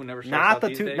 You know who never strikes out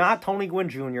these days? Not Tony Gwynn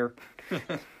Jr.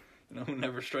 You know who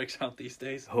never strikes out these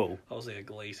days? Who? Jose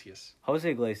Iglesias. Jose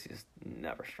Iglesias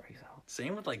never strikes out.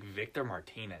 Same with, like, Victor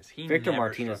Martinez. Victor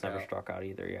Martinez never struck out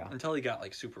either, yeah. Until he got,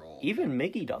 like, super old. Even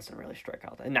Miggy doesn't really strike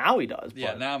out. And now he does.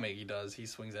 Yeah, but... now Miggy does. He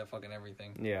swings at fucking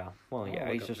everything. Yeah. Well, yeah,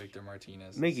 he's just... Victor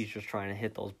Martinez. Miggy's just trying to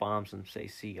hit those bombs and say,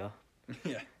 see ya.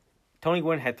 Yeah. Tony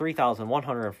Gwynn had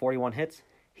 3,141 hits.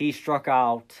 He struck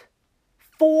out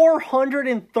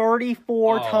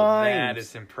 434 times. That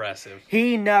is impressive.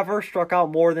 He never struck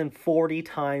out more than 40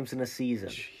 times in a season.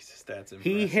 Jesus, that's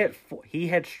impressive. He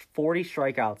had 40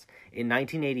 strikeouts in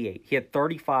 1988. He had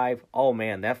 35. Oh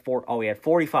man, he had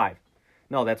 45.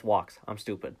 No, that's walks. I'm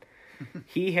stupid.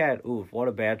 He had what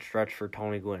a bad stretch for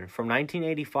Tony Gwynn. From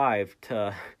 1985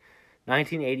 to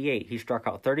 1988, he struck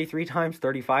out 33 times,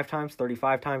 35 times,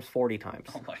 35 times, 40 times.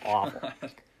 Oh my Awful. God.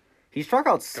 He struck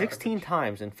out 16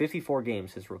 times in 54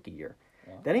 games his rookie year.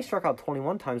 Wow. Then he struck out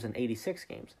 21 times in 86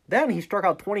 games. Then he struck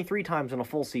out 23 times in a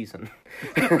full season.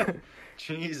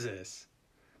 Jesus.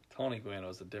 Tony Gwynn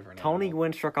was a different Tony animal.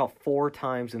 Gwynn struck out 4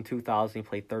 times in 2000. He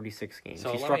played 36 games.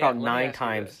 So he struck out 9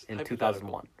 times in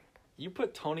 2001. You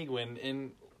put Tony Gwynn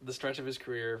in the stretch of his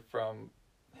career from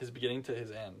his beginning to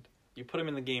his end. You put him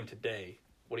in the game today.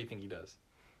 What do you think he does?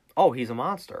 Oh, he's a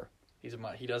monster. He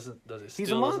doesn't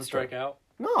strike out?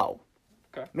 No.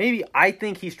 Okay. Maybe I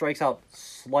think he strikes out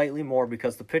slightly more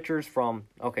because the pitchers from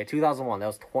 2001, that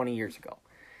was 20 years ago.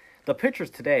 The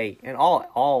pitchers today and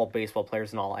all baseball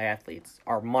players and all athletes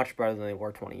are much better than they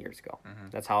were 20 years ago. Mm-hmm.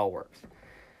 That's how it works.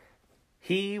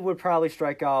 He would probably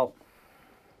strike out,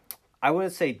 I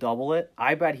wouldn't say double it.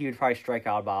 I bet he would probably strike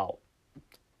out about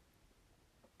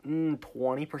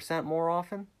 20% more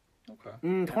often. Okay.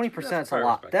 20% is a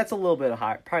lot. That's a little bit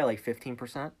high. Probably like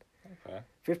 15%. Okay.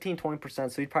 15-20%,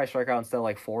 so he'd probably strike out instead of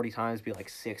like 40 times, be like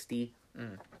 60,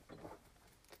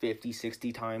 50,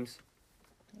 60 times.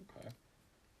 Okay.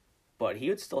 But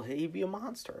he'd be a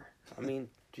monster. I mean,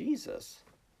 Jesus.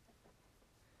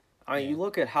 I mean, you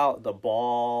look at how the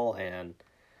ball and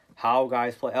how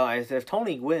guys play. If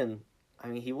Tony Gwynn, I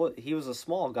mean, he was a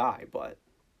small guy, but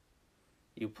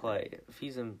you play. If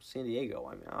he's in San Diego,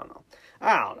 I mean,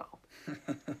 I don't know.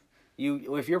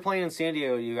 If you're playing in San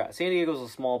Diego, San Diego's a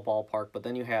small ballpark, but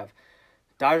then you have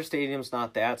Dodger Stadium's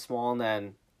not that small, and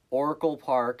then Oracle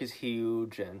Park is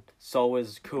huge, and so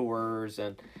is Coors,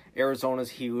 and Arizona's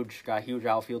huge, got huge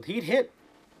outfield. He'd hit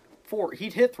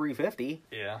 350.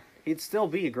 Yeah. He'd still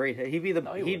be a great hit. He'd be the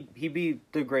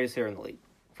greatest hitter in the league,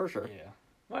 for sure. Yeah.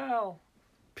 Well,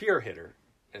 pure hitter.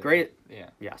 Great. Yeah.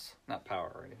 Yes. Not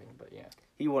power or anything, but yeah.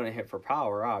 He wouldn't hit for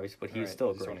power, obviously, but he's still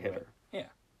a great hitter. Yeah.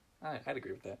 I'd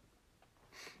agree with that.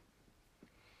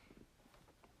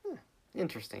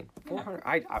 Interesting. 400.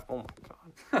 Oh my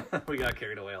god. We got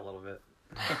carried away a little bit.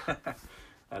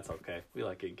 That's okay. We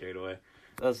like getting carried away.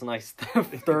 That's a nice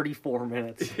 34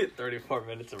 minutes. 34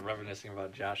 minutes of reminiscing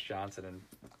about Josh Johnson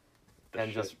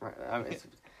and just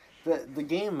the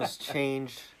game has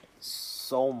changed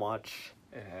so much.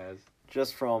 It has.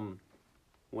 Just from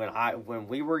when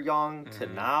we were young to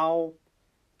now.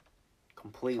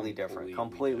 Completely different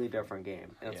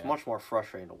game. And it's much more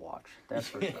frustrating to watch. That's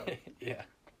for sure. Yeah.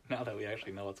 Now that we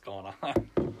actually know what's going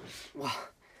on. Well,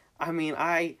 I mean,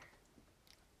 I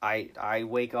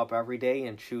wake up every day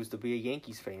and choose to be a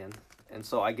Yankees fan. And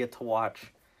so I get to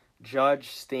watch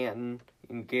Judge, Stanton,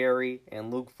 and Gary,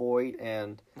 and Luke Voit,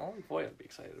 and... Well, Luke Voit I'd be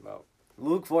excited about.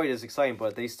 Luke Voit is exciting,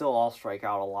 but they still all strike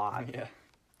out a lot. Yeah.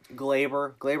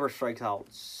 Glaber strikes out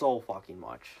so fucking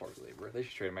much. Poor Glaber. They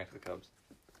should trade him back to the Cubs.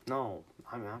 No,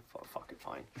 I mean, I'm fucking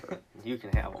fine. Sure. You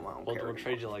can have him. I don't care. We'll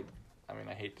trade you, like, I mean,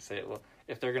 I hate to say it. Well,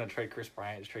 if they're gonna trade Chris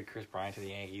Bryant, just trade Chris Bryant to the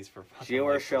Yankees for fucking Gio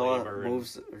like, Urshela Gleyber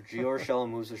moves. Gio Urshela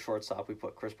moves to shortstop. We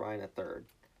put Chris Bryant at third.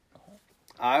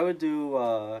 I would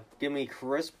do. Give me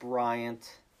Chris Bryant.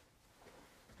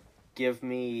 Give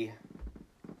me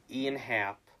Ian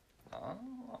Happ, Oh,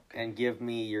 and give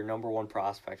me your number one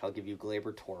prospect. I'll give you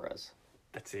Gleyber Torres.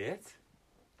 that's it.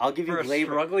 I'll give you For a Gleyber.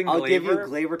 struggling I'll give you Gleyber?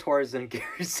 Gleyber Torres and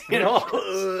Gary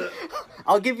Sanchez.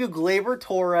 I'll give you Gleyber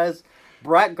Torres,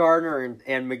 Brett Gardner,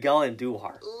 and Miguel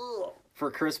Andujar for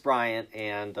Chris Bryant,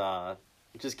 and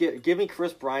just give me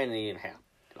Chris Bryant and Ian Happ,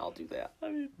 and I'll do that. I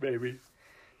mean, maybe.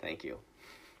 Thank you.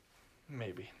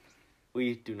 Maybe.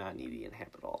 We do not need Ian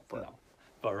Happ at all, but No.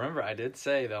 But remember, I did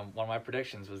say that one of my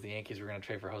predictions was the Yankees were going to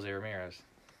trade for Jose Ramirez.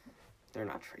 they're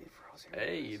not trading for Jose.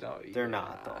 Hey, Ramirez. you know. They're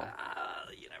not,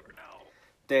 though. You never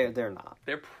know. They're not.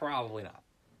 They're probably not.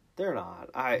 They're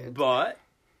not. But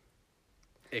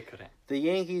it could happen. The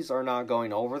Yankees are not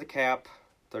going over the cap.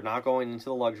 They're not going into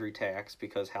the luxury tax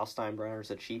because Hal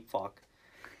Steinbrenner's a cheap fuck.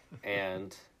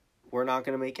 And we're not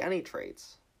going to make any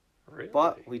trades. Really?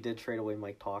 But we did trade away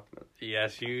Mike Talkman.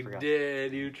 Yes, you forgot.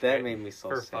 did. You That traded made me so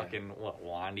for sad. fucking what?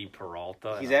 Wandy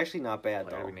Peralta. He's actually not bad,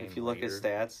 Player though. we named If you look at his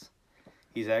later. stats,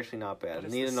 he's actually not bad. But I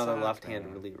it's need the another sock, left-handed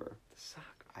man. reliever. The sock.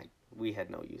 We had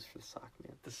no use for the sock,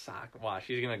 man. The sock. Wow,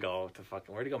 she's gonna go to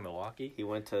fucking. Where'd he go? Milwaukee. He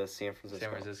went to San Francisco.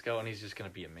 San Francisco, and he's just gonna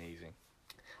be amazing.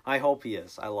 I hope he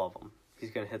is. I love him.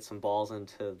 He's going to hit some balls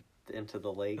into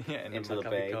the lake, Yeah, and into the Maccabi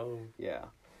bay. Cove. Yeah.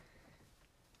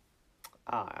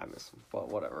 I miss him, but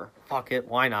whatever. Fuck it.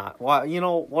 Why not? Why?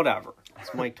 Whatever.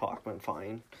 It's Mike Talkman.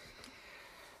 Fine.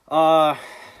 All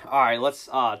right. Let's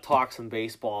talk some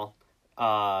baseball.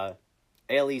 AL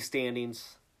East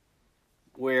standings.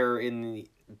 We're in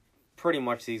pretty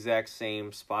much the exact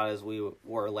same spot as we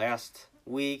were last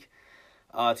week.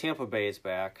 Tampa Bay is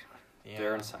back. Yeah.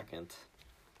 They're in second.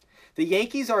 The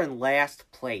Yankees are in last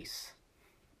place.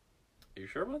 You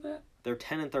sure about that? They're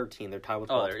 10 and 13. They're tied with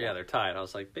Oh, Baltimore. they're tied. I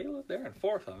was like, they're in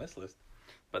fourth on this list,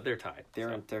 but they're tied.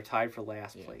 They're tied for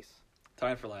last Yeah. place.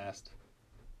 Tied for last.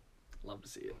 Love to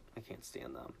see it. I can't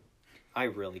stand them. I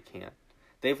really can't.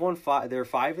 They've won 5. They're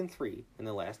 5-3 in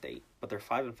the last 8, but they're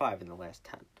 5-5 in the last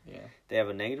 10. Yeah. They have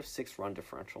a -6 run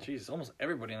differential. Jeez, almost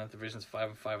everybody in that division's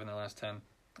 5-5 in their last 10,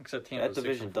 except Tampa. That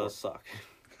division does suck.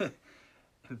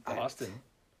 Boston,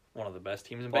 one of the best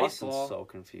teams in Boston's baseball. so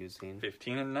confusing.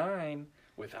 15-9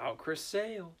 without Chris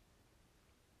Sale.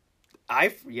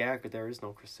 There is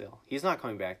no Chris Sale. He's not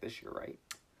coming back this year, right?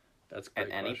 That's a great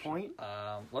At any question.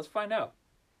 point? Let's find out.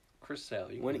 Chris Sale.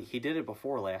 When he did it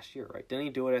before last year, right? Didn't he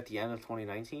do it at the end of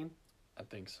 2019? I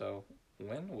think so.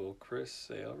 When will Chris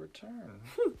Sale return?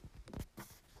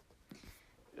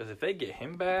 Because if they get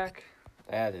him back,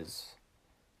 That is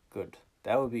good.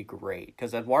 That would be great.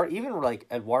 Because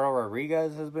Eduardo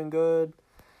Rodriguez has been good.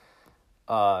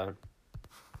 I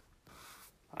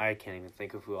can't even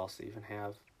think of who else they even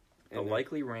have. the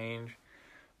likely range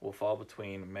will fall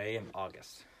between May and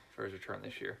August for his return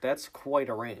this year. That's quite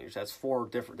a range. That's 4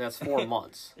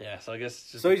 months. Yeah, so I guess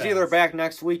it's just So he's depends. either back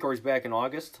next week or he's back in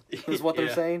August, is what they're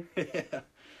Yeah. saying. Yeah,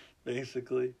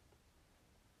 basically.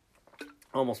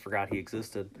 Almost forgot he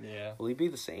existed. Yeah. Will he be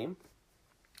the same?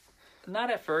 Not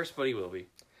at first, but he will be.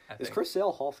 I Is think. Chris Sale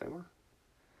a Hall of Famer?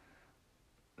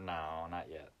 No, not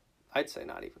yet. I'd say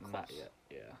not even close. Not yet.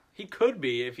 Yeah, he could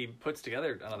be if he puts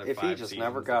together another. If 5 he just seasons,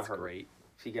 never got that's hurt. Great.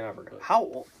 If he never got... But- How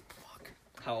old? Fuck.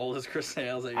 How old is Chris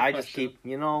Sale? Is that your I just question?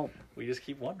 keep, We just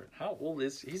keep wondering. How old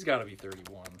is he's got to be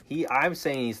 31. I'm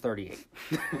saying he's 38.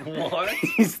 What?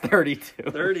 He's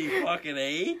 32. 30 fucking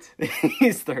 8?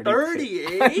 He's 32.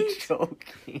 38? I'm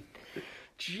joking.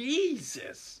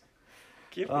 Jesus.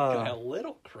 Give the guy a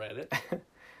little credit.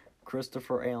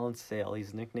 Christopher Allen Sale.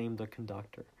 He's nicknamed the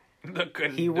Conductor. The conductor.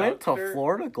 He went to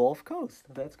Florida Gulf Coast.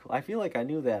 That's cool. I feel like I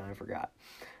knew that and I forgot.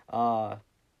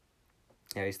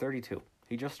 Yeah, he's 32.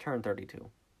 He just turned 32.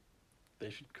 They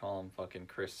should call him fucking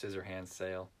Chris Scissorhands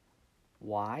Sale.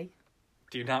 Why?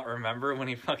 Do you not remember when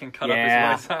he fucking cut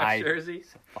Yeah, up his White Sox jersey?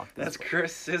 Fuck this. That's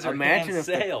Chris Scissorhands Imagine if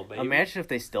Sale, baby. Imagine if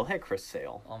they still had Chris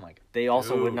Sale. Oh my god. They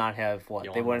also Dude. would not have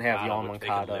what? They wouldn't have Yohan which They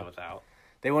could live Moncada. without.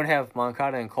 They wouldn't have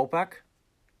Moncada and Kopech.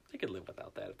 They could live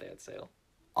without that if they had Sale.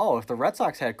 Oh, if the Red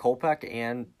Sox had Kopech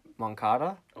and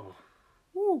Moncada, Oh,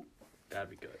 woo. that'd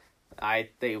be good.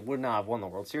 They would not have won the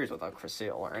World Series without Chris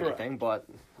Sale or Correct. anything, but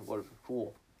it would have been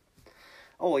cool.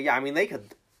 Oh yeah, I mean they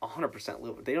could 100%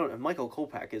 live. They don't. Michael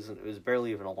Kopech is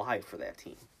barely even alive for that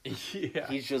team. Yeah.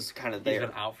 He's just kind of He's there.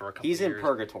 been out for a couple He's years. in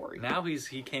purgatory. Now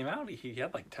he came out. He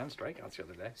had like 10 strikeouts the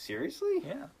other day. Seriously?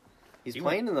 Yeah. He's He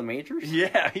playing in the majors?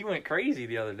 Yeah, he went crazy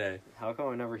the other day. How come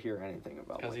I never hear anything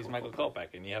about Because he's Michael Kopech,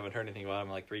 and you haven't heard anything about him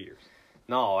in like 3 years.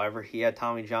 No, he had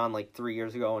Tommy John like 3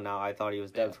 years ago, and now I thought he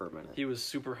was dead for a minute. He was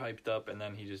super hyped up, and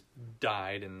then he just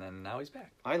died, and then now he's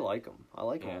back. I like him. I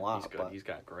like him a lot. He's good. But, He's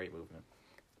got great movement.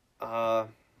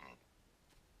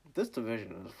 this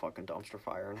division is a fucking dumpster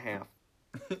fire in half.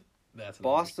 That's an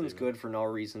Boston's understatement. good for no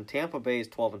reason. Tampa Bay is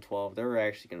 12-12. They're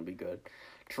actually going to be good.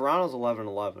 Toronto's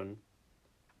 11-11.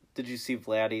 Did you see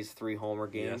Vladdy's 3-homer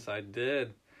game? Yes, I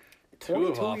did.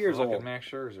 22 years old. Max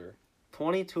Scherzer.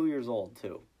 22 years old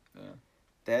too. Yeah.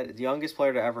 That the youngest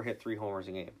player to ever hit 3 homers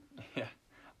a game. Yeah,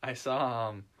 I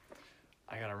saw.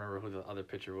 I gotta remember who the other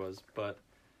pitcher was, but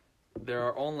there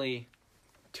are only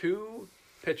 2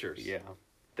 pitchers. Yeah.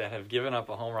 That have given up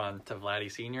a home run to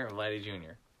Vladdy Sr. and Vladdy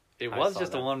Jr. It I was saw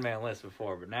just a that. one-man list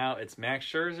before, but now it's Max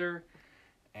Scherzer,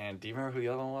 and do you remember who the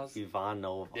other one was? Ivan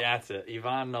Nova. Yeah, that's it.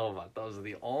 Ivan Nova. Those are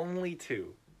the only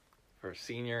 2 for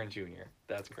senior and junior.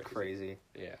 That's crazy. Crazy.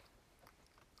 Yeah.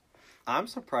 I'm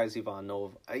surprised Ivan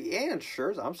Nova and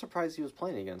Scherzer. I'm surprised he was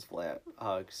playing against Vlad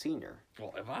Senior.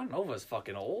 Well, Ivan Nova's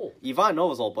fucking old. Ivan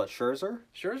Nova's old, but Scherzer?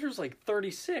 Scherzer's like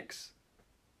 36.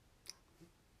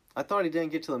 I thought he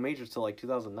didn't get to the majors till like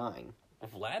 2009. Well,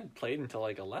 Vlad played until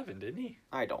like 11, didn't he?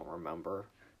 I don't remember.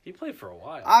 He played for a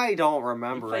while. I don't he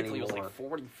remember played till anymore. he was like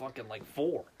 40 fucking like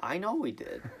 4. I know he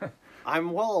did.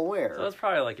 I'm well aware. So that's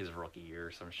probably like his rookie year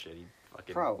or some shit. He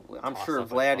fucking Probably. I'm tossed sure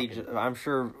up a Vladdy. fucking- I'm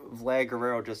sure Vlad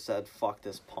Guerrero just said, "Fuck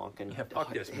this punk," and Yeah,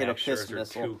 fuck this hit Max a piss Scherzer,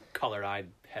 missile. 2 colored-eyed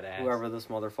head ass. Whoever this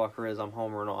motherfucker is, I'm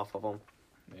homering off of him.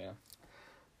 Yeah.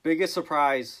 Biggest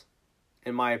surprise,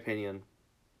 in my opinion,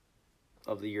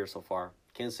 of the year so far: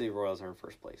 Kansas City Royals are in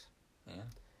first place. Yeah.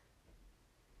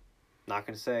 Not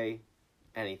gonna say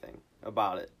anything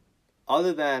about it,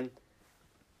 other than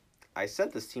I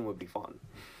said this team would be fun.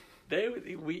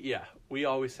 We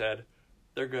always said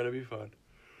they're gonna be fun.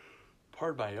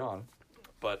 Pardon my yawn,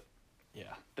 but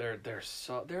yeah, they're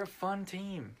a fun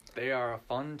team. They are a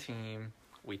fun team.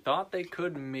 We thought they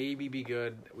could maybe be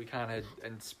good. We kind of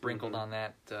and sprinkled on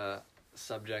that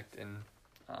subject in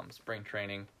spring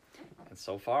training, and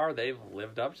so far they've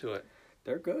lived up to it.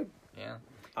 They're good. Yeah,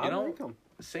 I You know- like them.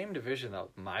 same division though.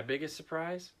 My biggest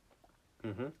surprise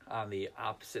Mm-hmm. on the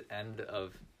opposite end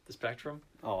of the spectrum,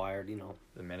 Oh, I already know.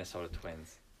 the Minnesota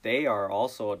Twins. They are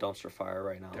also a dumpster fire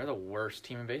right now. They're the worst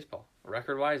team in baseball.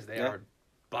 Record-wise, they Yeah. are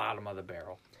bottom of the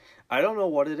barrel. I don't know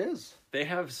what it is. They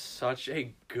have such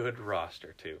a good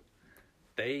roster, too.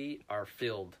 They are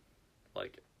filled,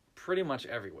 like, pretty much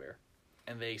everywhere.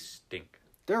 And they stink.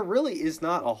 There really is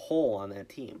not a hole on that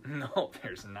team, No,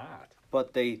 there's not.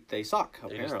 but they suck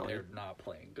They're apparently. not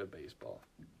playing good baseball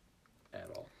at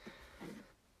all.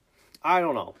 I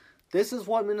don't know. This is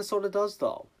what Minnesota does,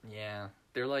 though. Yeah,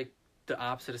 they're like the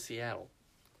opposite of Seattle.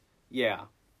 Yeah,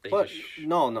 They but just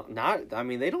no, not. I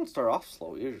mean, they don't start off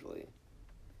slow usually.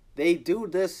 They do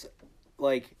this,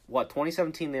 like what?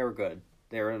 2017 they were good.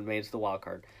 They were made to the wild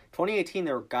card. 2018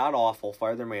 they were god awful.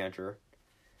 Fired their manager.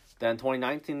 Then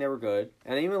 2019 they were good,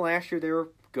 and even last year they were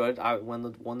good. I won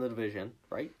the division,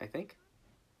 right? I think.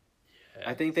 yeah.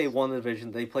 I think they won the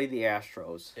division. They played the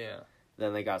Astros. Yeah.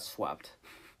 Then they got swept,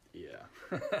 Yeah.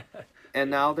 and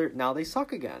now they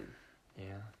suck again.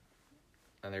 Yeah.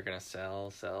 And they're gonna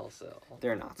sell.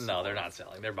 They're not. No, selling. they're not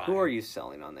selling. They're buying. Who are you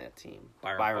selling on that team?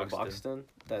 Byron Buxton. Buxton.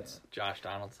 That's Josh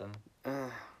Donaldson.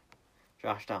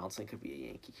 Josh Donaldson could be a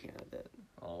Yankee candidate,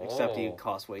 Oh. except he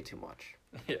costs way too much.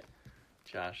 Yeah.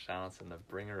 Josh Donaldson, the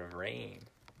bringer of rain.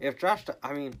 If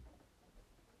I mean,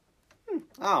 I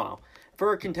don't know.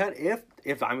 For a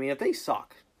if they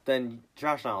suck, then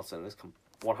Josh Donaldson is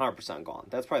 100% gone.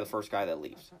 That's probably the first guy that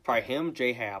leaves. Probably him,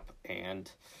 J Happ,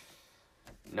 and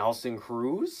Nelson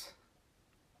Cruz.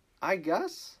 I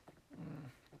guess.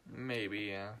 Maybe,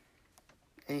 yeah.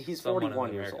 And he's Someone 41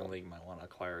 in the years American old. League might want to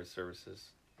acquire his services.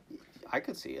 I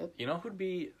could see it. You know who'd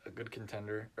be a good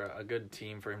contender or a good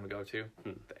team for him to go to?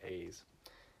 Hmm. The A's.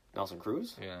 Nelson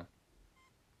Cruz, Yeah.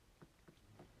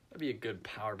 That'd be a good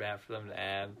power bat for them to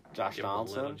add. Josh Give him a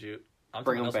little Donaldson? ju- I'm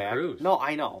bring talking him Nelson back. Cruz. No,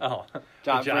 I know. Oh,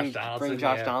 Josh Donaldson. bring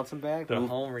Josh yeah. Donaldson back. The Move-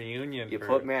 home reunion. You for-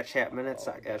 put Matt Chapman at,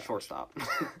 Oh, at gosh. shortstop.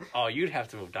 Oh, you'd have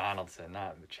to move Donaldson,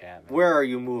 not Chapman. Where are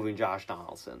you moving Josh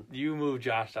Donaldson? You move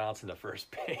Josh Donaldson to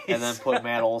first base. And then put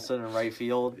Matt Olson in right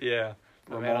field, Yeah.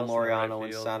 Put Matt Ramon Olson right Laureano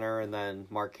in field. center, and then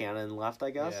Mark Cannon left,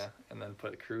 I guess. Yeah, and then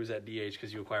put Cruz at DH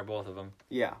because you acquire both of them.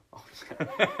 Yeah.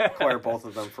 Acquire both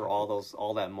of them for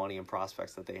all that money and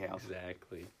prospects that they have.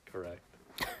 Exactly. Correct.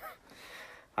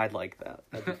 I'd like that.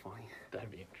 That'd be funny.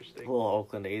 That'd be interesting. A little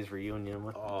Oakland A's reunion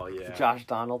with Oh, yeah. Josh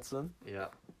Donaldson. Yeah.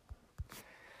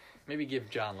 Maybe give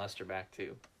John Lester back,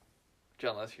 too.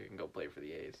 John Lester can go play for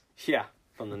the A's. Yeah,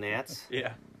 from the Nats.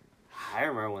 Yeah. I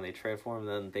remember when they traded for him,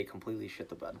 then they completely shit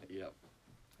the bed. Yep.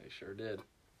 They sure did.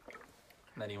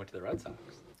 And then he went to the Red Sox.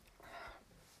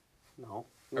 No.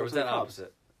 Or was that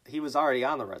opposite? He was already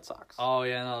on the Red Sox. Oh,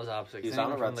 yeah, no, it was opposite. He's Then on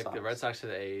the went Red from, Sox. the Red Sox to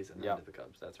the A's and then Yep. to the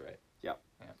Cubs. That's right.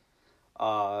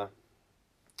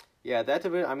 Yeah, that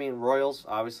division. I mean, Royals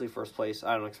obviously first place.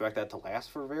 I don't expect that to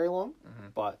last for very long,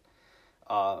 but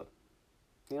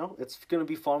it's going to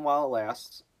be fun while it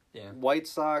lasts. Yeah. White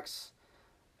Sox.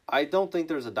 I don't think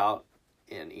there's a doubt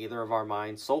in either of our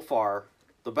minds so far.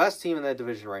 The best team in that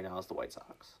division right now is the White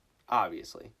Sox.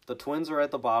 Obviously, the Twins are at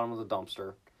the bottom of the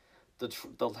dumpster.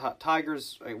 The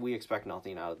Tigers, we expect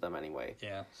nothing out of them anyway.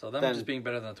 Yeah, so them Then- just being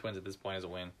better than the Twins at this point is a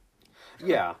win.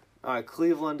 Yeah,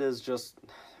 Cleveland is just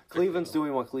Cleveland's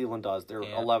doing what Cleveland does. They're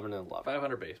 11-11.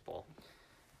 500 baseball.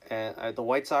 And the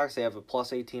White Sox, they have a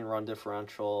plus 18 run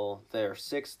differential.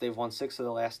 They've won 6 of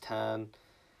the last 10.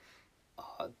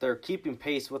 They're keeping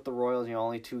pace with the Royals.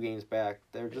 Only 2 games back.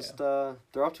 They're just they're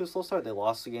off to a slow start. They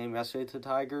lost the game yesterday to the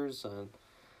Tigers,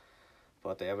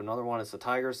 but they have another one. It's the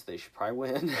Tigers. So they should probably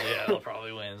win. Yeah, they'll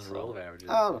probably win. It's rule of averages.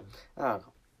 I don't know.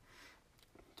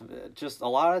 Just a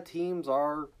lot of teams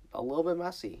are a little bit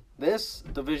messy. This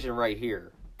division right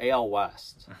here, AL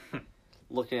West,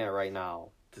 looking at it right now,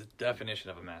 The definition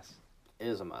of a mess.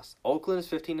 is a mess. Oakland is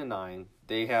 15-9.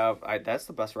 They have that's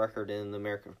the best record in the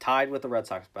American, tied with the Red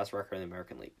Sox, best record in the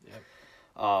American League.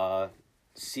 Yep.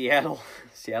 Seattle's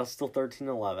still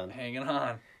 13-11. Hanging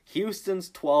on. Houston's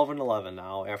 12-11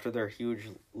 now after their huge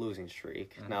losing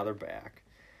streak. Mm-hmm. Now they're back.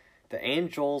 The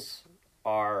Angels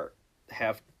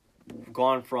have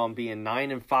gone from being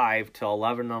 9-5 to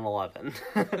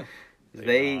 11-11.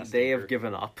 They have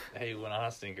given up. They went on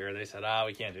a stinker. They said,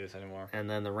 we can't do this anymore. And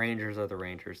then the Rangers are the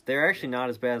Rangers. They're actually not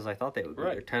as bad as I thought they would be.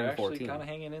 Right. They're 10-14. Actually kind of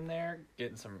hanging in there,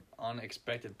 getting some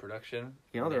unexpected production.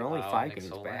 They're only 5 Nick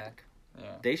games Solak. back.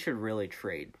 Yeah. They should really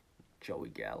trade Joey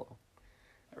Gallo.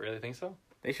 I really think so.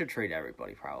 They should trade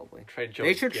everybody, probably. Trade Joey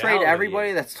They should Gallo, trade everybody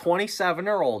yeah. that's 27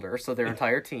 or older, so their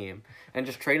entire team, and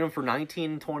just trade them for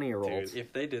 19 and 20-year-olds. Dude,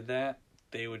 if they did that,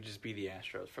 they would just be the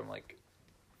Astros from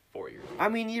 4 years ago. I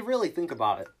mean, you really think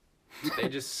about it. They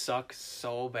just suck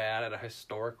so bad at a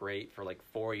historic rate for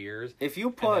 4 years. If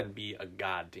you and then be a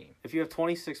god team. If you have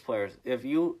 26 players, if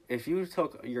you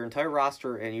took your entire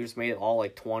roster and you just made it all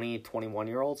 20,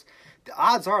 21-year-olds, the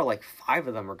odds are 5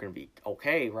 of them are going to be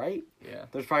okay, right? Yeah.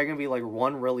 There's probably going to be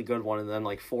one really good one and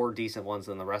then 4 decent ones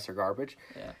and the rest are garbage.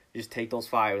 Yeah. You just take those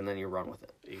 5 and then you run with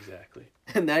it. Exactly.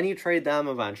 And then you trade them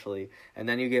eventually, and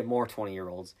then you get more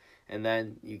 20-year-olds, and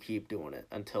then you keep doing it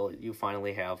until you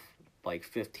finally have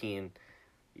 15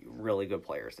 really good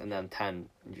players, and then 10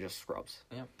 just scrubs.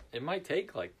 Yeah. It might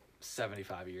take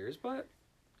 75 years, but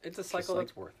it's a cycle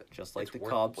that's worth it. Just like It's the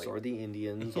worth Cubs waiting. or the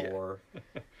Indians Yeah. or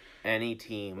any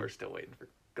team. We're still waiting for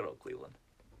good old Cleveland.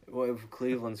 Well,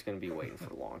 Cleveland's going to be waiting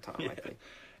for a long time, I Yeah. think.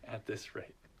 At this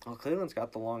rate. Well, Cleveland's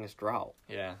got the longest drought.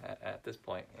 Yeah, at this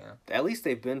point, yeah. At least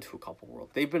they've been to a couple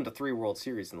They've been to 3 World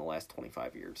Series in the last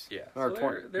 25 years. Yeah. Or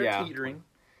So they're teetering.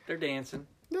 They're dancing.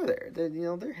 They're there.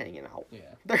 They're hanging out.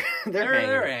 Yeah. They're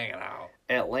hanging out.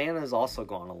 Atlanta's also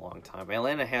gone a long time.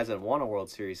 Atlanta hasn't won a World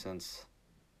Series since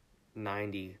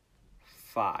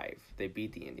 95. They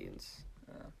beat the Indians.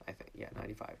 I think. Yeah,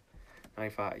 95.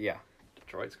 95, yeah.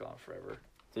 Detroit's gone forever.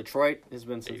 Detroit has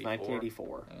been since 84.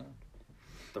 1984. Yeah.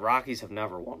 The Rockies have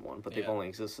never won one, but they've Yeah. only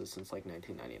existed since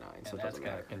 1999, so And it that's doesn't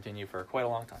going to matter. continue for quite a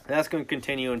long time. And that's going to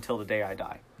continue until the day I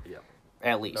die. Yep.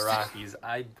 At least. The Rockies,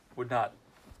 I would not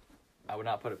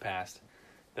put it past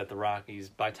that the Rockies,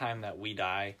 by the time that we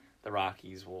die, the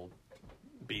Rockies will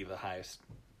be the highest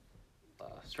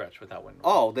stretch without winning.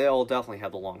 Oh, they'll definitely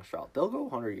have the longest drought. They'll go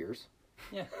 100 years.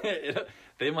 Yeah.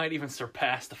 They might even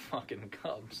surpass the fucking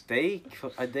Cubs.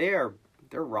 They're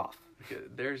rough.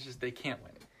 They can't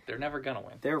win. They're never going to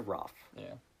win. They're rough.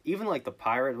 Yeah. Even the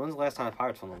Pirates. When's the last time the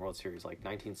Pirates won the World Series?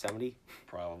 1970?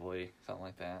 Probably. Something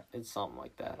like that. It's something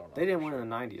like that. I don't know They didn't for win sure. in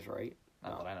the 90s, right?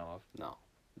 Not that I know of. No.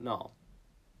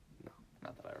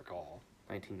 Not that I recall.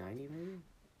 1990 maybe?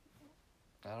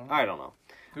 I don't know. I don't know.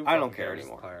 Who I don't fucking care cares,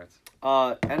 anymore. the Pirates.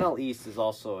 NL East is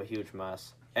also a huge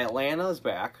mess. Atlanta is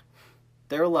back.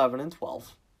 They're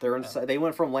 11-12. They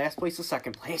went from last place to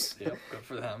second place. Yep, good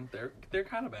for them. They're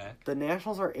kind of bad. The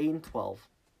Nationals are 8-12.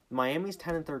 Miami's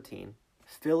 10-13.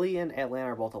 Philly and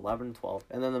Atlanta are both 11-12,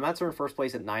 and then the Mets are in first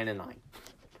place at 9-9.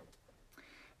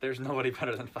 There's nobody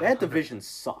better than 500. That division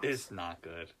sucks. It's not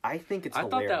good. I think it's I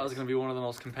hilarious. thought that was going to be one of the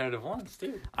most competitive ones,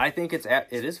 too. I think it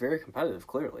is very competitive.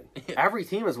 Clearly, Yeah. every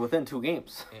team is within 2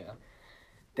 games. Yeah.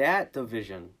 That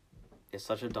division is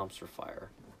such a dumpster fire,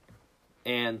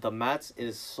 and the Mets. It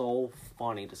is so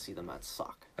funny to see the Mets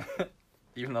suck.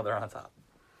 Even though they're on top.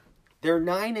 They're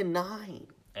 9-9.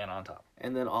 And on top.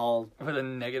 and then all with a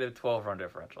negative 12 run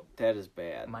differential. that is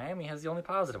bad. Miami has the only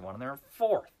positive one, and they're in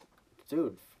fourth.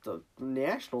 Dude, the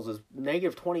Nationals is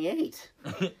negative 28.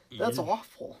 That's Yeah.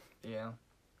 awful. Yeah.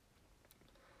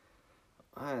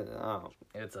 I don't know.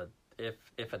 It's a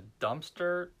if a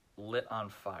dumpster lit on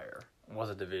fire was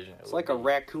a division. It's like a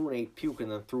raccoon ate puke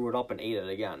and then threw it up and ate it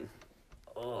again.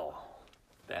 Oh,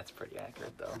 that's pretty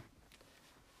accurate though.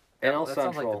 NL That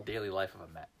Central. sounds like the daily life of a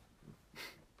Met.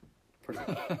 Pretty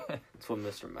much. That's what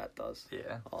Mr. Met does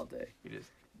Yeah, all day. he just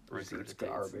Just eats regurgitates.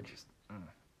 garbage.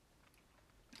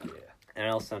 Yeah,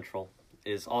 NL Central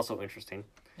is also interesting.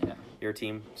 yeah. Your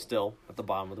team still at the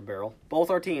bottom of the barrel. Both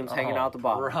our teams hanging out at the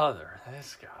bottom. Brother,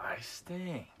 this guy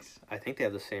stinks. I think they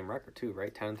have the same record too,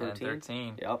 right? 10-13?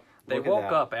 13. Yep. They Look at woke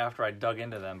that. up after I dug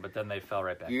into them, but then they fell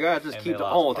right back. You gotta just And keep. they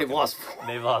They've fucking- lost 4.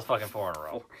 They've lost fucking 4 in a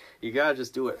row. You gotta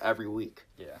just do it every week.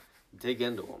 Yeah. Dig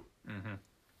into them. Mm-hmm.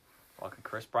 Fucking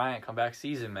Chris Bryant, comeback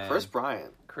season, man. Chris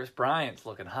Bryant. Chris Bryant's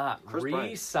looking hot. Chris Bryant.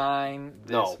 Re-sign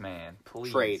this No. man,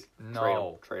 please. Trade.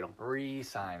 No. Trade him.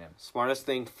 Re-sign him. Smartest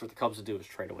thing for the Cubs to do is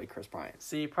trade away Chris Bryant.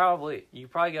 See, probably you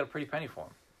probably get a pretty penny for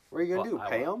him. What are you gonna But do?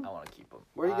 Pay him? I want to keep him.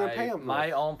 What are you gonna pay him My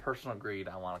with? own personal greed.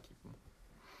 I want to keep him.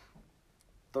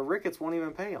 The Ricketts won't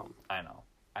even pay him. I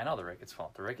know the Ricketts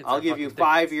fault. The Ricketts. I'll are give you fucking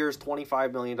 5 dickheads. years,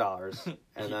 $25 million,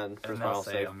 and then Chris they'll Bryant will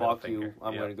say say, a middle "Fuck you! finger."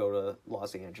 I'm Yep. going to go to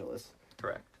Los Angeles."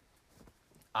 Correct.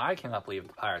 I cannot believe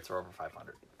the Pirates are over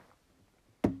 500.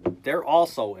 They're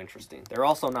also interesting. They're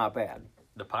also not bad.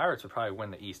 The Pirates would probably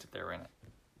win the East if they were in it.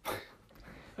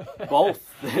 Both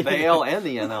the AL and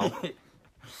the NL,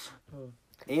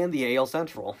 and the AL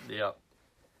Central. Yep.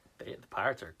 The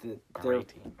Pirates are They're- a great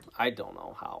team. I don't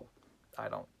know how. I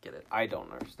don't get it. I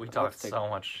don't understand. We I'll talked take- so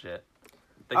much shit.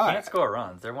 They All can't right. score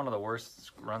runs. They're one of the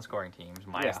worst run-scoring teams,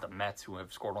 minus Yeah. the Mets, who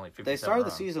have scored only 57 They started the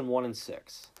runs. season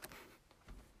 1-6.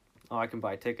 Oh, I can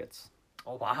buy tickets.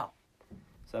 Oh, wow.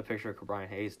 So that picture of Brian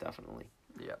Hayes definitely.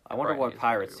 Yeah. I wonder what Hayes is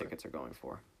Pirates everywhere. tickets are going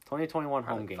for. 2021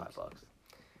 home Probably games. $5.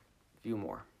 Few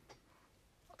more.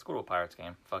 Let's go to a Pirates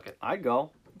game. Fuck it. I'd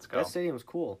go. Let's go. That stadium's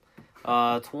cool.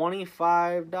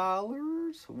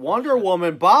 $25. Wonder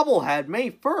Woman bobblehead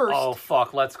May 1st Oh,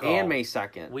 fuck. Let's go. and May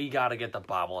 2nd. We got to get the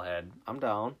bobblehead. I'm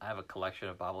down. I have a collection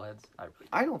of bobbleheads.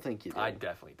 I don't think you do. I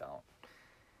definitely don't.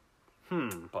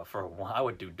 Hmm. But I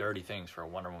would do dirty things for a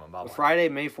Wonder Woman bobblehead. Friday,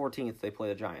 May 14th, they play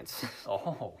the Giants.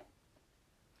 Oh.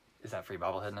 Is that free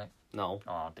bobblehead night? No,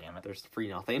 Oh, damn it. there's free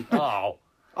nothing. Oh.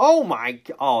 Oh my!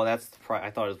 Oh, that's the price. I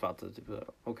thought it was about to.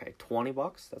 Okay,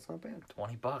 $20. That's not bad.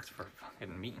 $20 for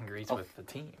fucking meet and greets Oh. with the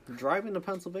team. Driving to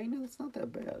Pennsylvania, that's not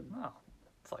that bad. No.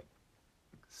 It's like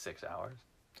 6 hours.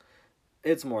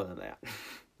 It's more than that.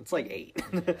 It's like 8.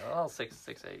 Yeah, well, 6,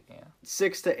 8, yeah.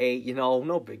 6 to 8.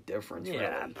 No big difference.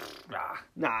 Yeah. Really. Ah,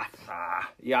 Nah.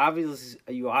 ah. You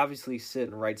obviously sit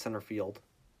in right center field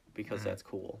because that's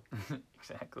cool.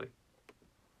 Exactly.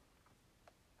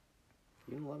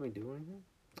 You didn't let me do anything?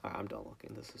 Alright, I'm done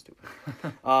looking. This is stupid.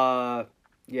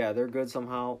 Yeah, they're good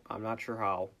somehow. I'm not sure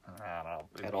how. I don't know.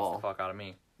 It At beats all. the fuck out of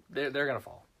me. They're going to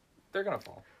fall. They're going to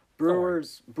fall.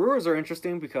 Brewers are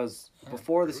interesting because Yeah,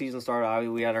 before the Brewers. season started,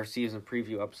 obviously, we had our season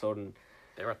preview episode, and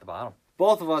They were at the bottom.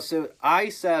 both of us, I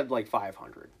said like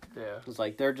 500. Yeah. It was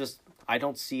like they're just. I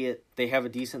don't see it. They have a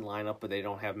decent lineup, but they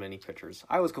don't have many pitchers.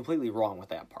 I was completely wrong with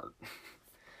that part.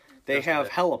 They Just a have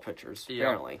bit. hella pitchers Yeah.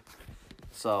 apparently.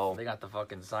 So They got the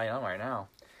fucking Cy Young right now.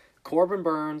 Corbin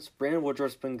Burns, Brandon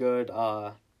Woodruff's been good.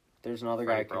 There's another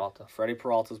Freddie guy. Peralta. Freddie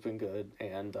Peralta's been good,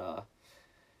 and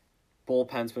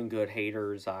bullpen's been good.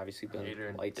 Hader's obviously been Hader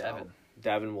and lights Devin. out.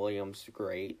 Devin Williams,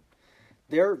 great.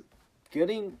 They're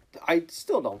getting. I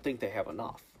still don't think they have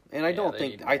enough, and I Yeah, don't they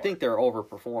think. need I more. think they're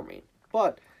overperforming,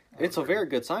 but it's a agree. very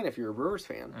good sign if you're a Brewers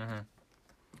fan.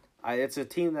 Mm-hmm. It's a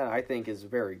team that I think is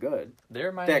very good.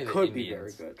 They're That could be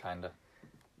very good. Kind of.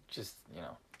 Just,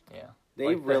 yeah. They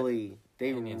Like the really. They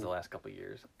Indians the last couple of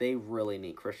years. they really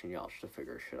need Christian Yelich to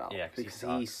figure shit out. Yeah, 'cause he because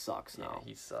he sucks. sucks now. Yeah,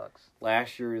 he sucks.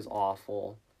 Last year is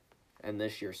awful, and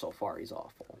this year so far he's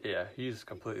awful. Yeah, he's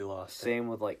completely lost. Same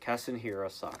with like Keston Hiura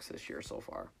sucks this year so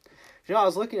far. I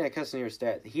was looking at Keston Hiura's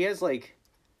stat. He has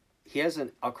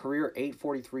a career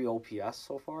 843 OPS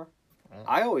so far. Mm.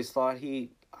 I always thought you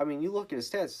look at his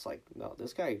stats, it's like, no,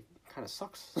 this guy kind of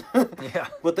sucks. Yeah.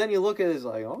 But then you look at it, it's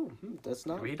like, oh, that's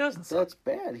not. He doesn't suck. That's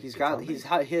bad. He's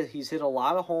hit a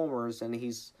lot of homers, and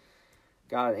he's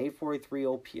got an 843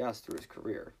 OPS through his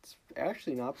career. It's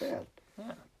actually not bad.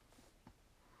 Yeah.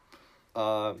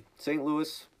 St.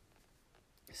 Louis,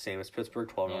 same as Pittsburgh,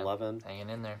 12-11. Hanging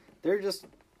in there. They're just,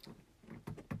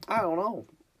 I don't know.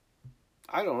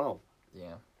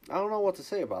 Yeah. I don't know what to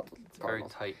say about the It's a very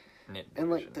Cardinals. tight knit. And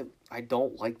like I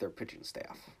don't like their pitching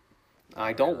staff.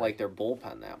 I don't like their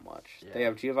bullpen that much. Yeah. They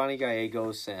have Giovanni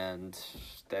Gallegos, and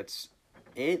that's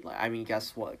it. I mean,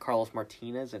 guess what? Carlos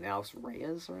Martinez and Alex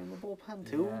Reyes are in the bullpen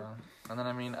too. Yeah. And then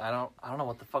I don't know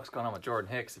what the fuck's going on with Jordan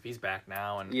Hicks if he's back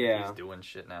now and Yeah. he's doing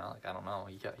shit now. Like I don't know.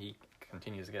 He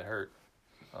continues to get hurt.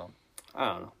 So I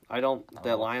don't know. I That don't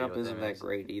know lineup what isn't them that is.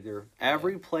 great either.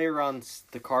 Every player on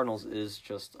the Cardinals is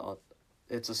just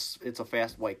it's a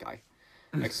fast white guy,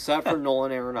 except for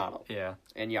Nolan Arenado yeah.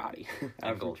 and Yachty.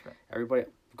 And Goldschmidt. Everybody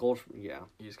Goldschmidt, yeah,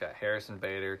 You just got Harrison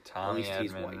Bader, Tommy least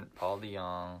he's Edman, white. Paul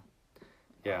DeYoung.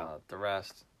 Yeah. The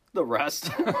rest. the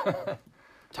rest.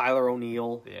 Tyler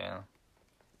O'Neill. Yeah.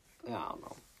 I don't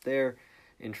know. They're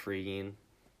intriguing.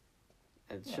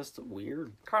 It's just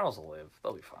weird. Cardinals will live.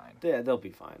 They'll be fine. Yeah, they'll be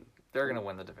fine. They're gonna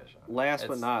win the division. Last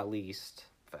but It's not least,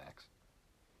 facts.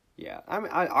 yeah. I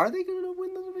mean, are they going to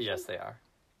win the division? Yes, they are.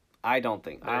 I don't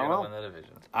think. They're I don't gonna know. win the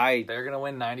division. I They're gonna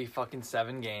win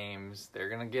 7 games. They're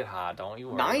gonna get hot. Don't you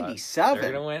worry. 97.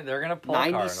 They're gonna win. They're gonna pull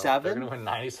 97? They're gonna win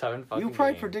 97 fucking You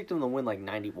probably games. predict them to win like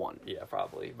 91. Yeah,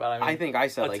 probably. But I mean, I think I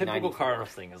said a like typical 94. Cardinals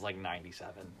thing is like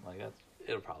 97. Like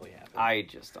it'll probably happen. I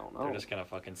just don't know. They're just gonna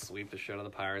fucking sweep the shit out of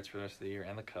the Pirates for the rest of the year,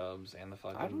 and the Cubs, and the I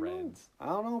fucking don't know. Reds. I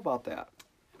don't know about that.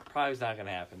 Probably not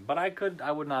gonna happen, but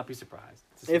I would not be surprised.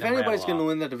 to see If them anybody's rattle going to off.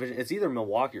 win the division, it's either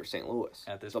Milwaukee or St. Louis.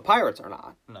 At this The point. Pirates are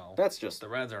not. No, That's just the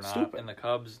Reds are not, stupid. and the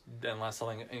Cubs, unless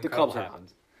something The incredible Cubs are not.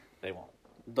 happens, they won't.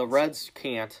 The Reds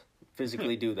can't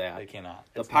physically do They that. cannot.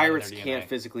 The It's not in Pirates their can't DNA.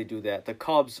 physically do that. The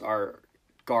Cubs are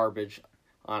garbage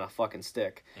on a fucking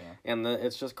stick. Yeah. And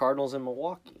it's just Cardinals and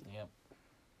Milwaukee. Yep.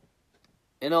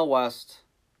 NL West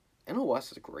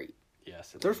is great.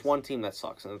 Yes. it There's is. one team that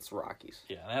sucks, and it's the Rockies,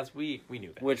 Yeah, and that's we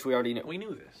knew that. which we already knew. We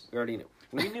knew this. We already knew.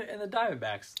 We knew, and the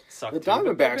Diamondbacks suck. The too, but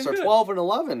they've Diamondbacks been are good.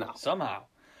 12-11 now. Somehow.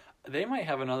 They might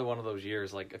have another one of those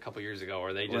years, like a couple years ago,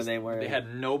 where they When just they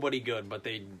had nobody good, but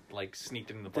they like sneaked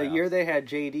into the The playoffs. year they had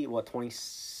JD,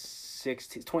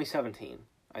 2017,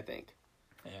 I think.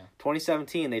 Yeah.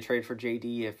 2017, they traded for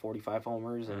JD at 45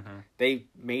 homers, and Mhm. they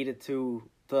made it to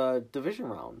the division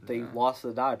round. They Yeah. lost to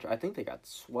the Dodgers. I think they got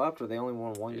swept, or they only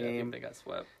won one Yeah, I think game. they got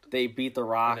swept. They beat the And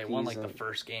Rockies. they won like the and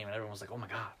first game, and everyone was like, "Oh my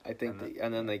god!" I think, and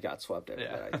and then they got swept after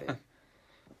Yeah. that. I think.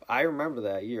 I remember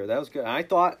that year. That was good. I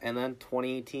thought, and then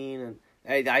 2018,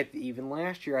 and I even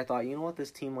last year, I thought, you know what,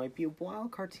 this team might be a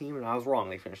wild card team, and I was wrong.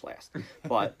 They finished last,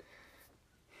 but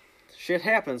shit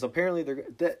happens. Apparently,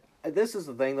 this is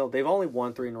the thing though. They've only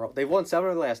won 3 in a row. They've won 7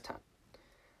 of the last 10,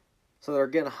 so they're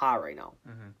getting hot right now.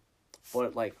 Mhm.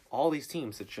 But like all these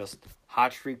teams, it's just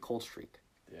hot streak, cold streak,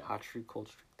 Yeah. hot streak, cold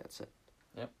streak. That's it.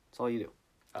 Yep. That's all you do.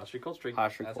 Hot streak, cold streak.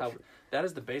 Hot streak, That's cold how. That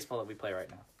is the baseball that we play right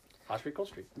now. Hot streak, cold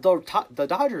streak. The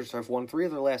Dodgers have won 3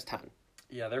 of their last 10.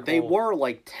 Yeah, they're They gold. were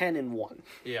like 10-1.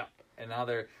 Yeah, and now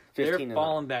they're 15 and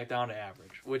falling back down to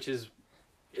average, which is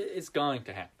it's going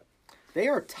to happen. They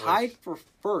are tied for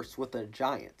first with the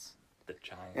Giants. The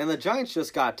Giants. And the Giants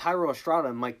just got Tyro Estrada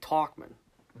and Mike Talkman.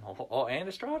 Oh, and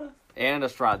Estrada. And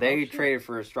Estrada. They shit. traded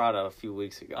for Estrada a few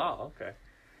weeks ago. Oh, okay.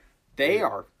 They Dude,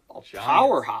 are a Giants.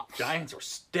 powerhouse. Giants are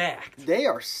stacked. They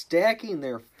are stacking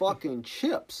their fucking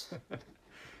chips.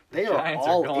 They are Giants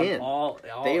all going in. All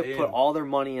They have in. put all their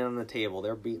money on the table.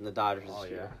 They're beating the Dodgers Oh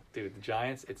this yeah, year. dude. The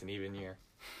Giants. It's an even year.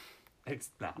 It's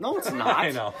not. No, it's not. I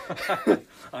know.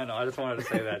 I know. I just wanted to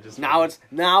say that. Just Now it's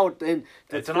now in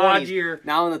the It's 20s, an odd year.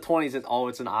 Now in the 20s,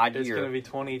 it's an odd It's year. going to be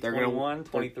 20, They're gonna- 21,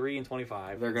 23, and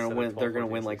 25. They're gonna instead of win. 12, They're gonna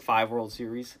 14, win like 16. 5 World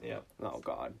Series. Yep. Oh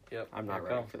God, Yep. I'm not Here it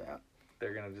ready comes. for that.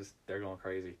 They're going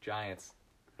crazy. Giants.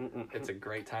 Mm-mm. It's a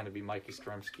great time to be Mikey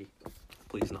Stremski.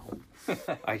 Please no.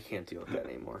 I can't deal with that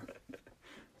anymore.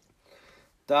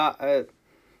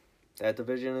 That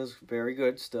division is very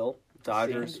good still.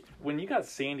 Dodgers, When you got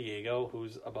San Diego,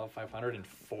 who's above 500 and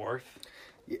fourth.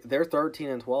 they're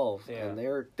 13-12, Yeah. and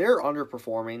they're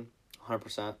underperforming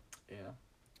 100%, Yeah.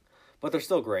 but they're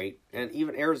still great. And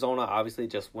even Arizona obviously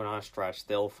just went on a stretch.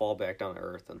 They'll fall back down to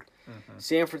earth. And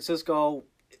San Francisco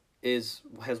has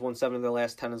won 7 of their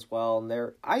last 10 as well,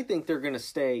 and I think they're going to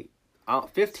stay.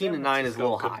 15-9 is a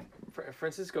little high.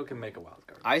 Francisco can make a wild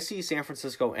card. I see San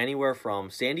Francisco anywhere from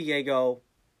San Diego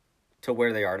to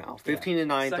where they are now.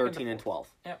 15-9, Second to 13-12.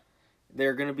 Yep.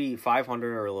 They're going to be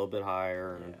 500 or a little bit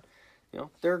higher. Yeah. And, you know,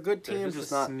 they're a good They're team, just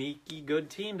just a not sneaky good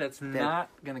team that's not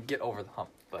going to get over the hump.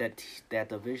 But that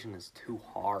division is too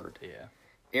hard. yeah.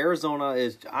 Arizona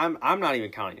is I'm not even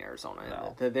counting Arizona.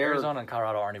 No. They're Arizona and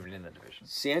Colorado aren't even in the division.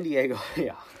 San Diego,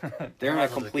 yeah. They're in might a as well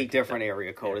just complete keep different that.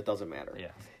 area code. Yeah. It doesn't matter. Yeah.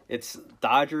 It's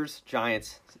Dodgers,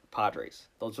 Giants, Padres.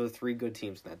 Those are the 3 good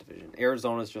teams in that division.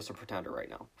 Arizona's just a pretender right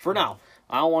now. For now.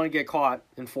 I don't want to get caught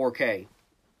in 4K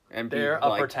and be They're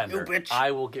like, a pretender. "You bitch."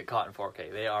 I will get caught in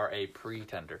 4K. They are a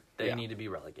pretender. They Yeah. need to be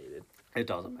relegated. It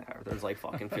doesn't matter. There's like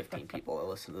fucking 15 people that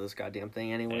listen to this goddamn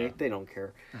thing anyway. Yeah. They don't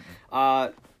care.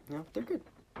 They're good.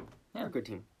 Yeah. They're a good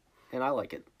team, and I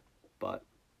like it. But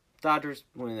Dodgers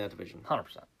winning that division,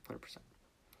 100%.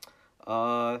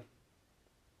 100%.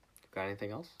 Got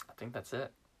anything else? I think that's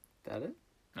it. That it?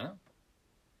 Yeah.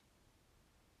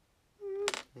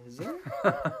 Is it?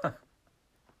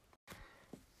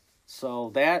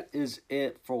 So that is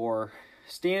it for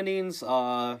standings.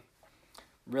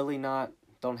 Really not.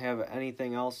 Don't have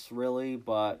anything else really,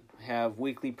 but have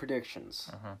weekly predictions.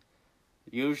 Uh-huh.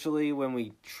 Usually when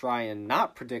we try and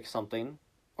not predict something,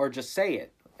 or just say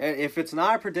it. If it's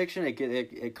not a prediction,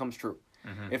 it comes true.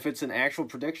 Mhm. If it's an actual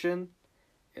prediction,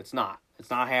 it's not. It's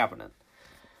not happening.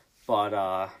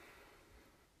 But,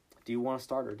 do you want to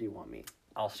start or do you want me?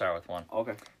 I'll start with one.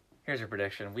 Okay. Here's your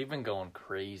prediction. We've been going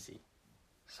crazy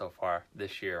so far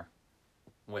this year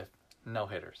with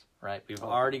no-hitters, right? We've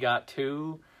already got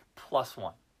 2 plus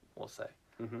 1, we'll say.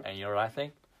 Mhm. And you know what I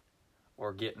think?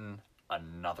 We're getting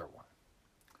another one.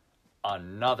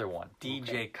 Another one.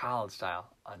 DJ Khaled style.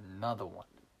 Another one.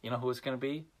 You know who it's going to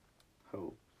be?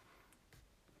 Who?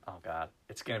 Oh, God.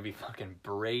 It's going to be fucking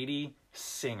Brady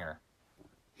Singer.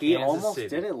 He Kansas almost City.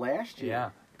 did it last year. Yeah.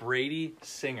 Brady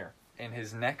Singer. In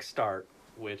his next start,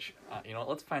 which,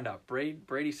 let's find out.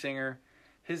 Brady Singer,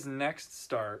 his next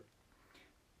start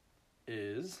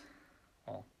is...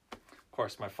 Well, of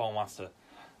course, my phone wants to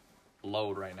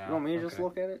load right now. You want me to just Okay.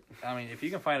 look at it? I mean, if you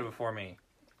can find it before me.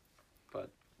 But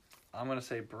I'm going to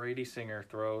say Brady Singer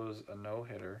throws a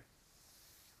no-hitter.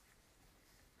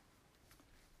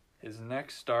 His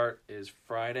next start is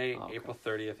Friday, Okay. April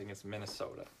 30th against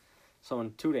Minnesota. So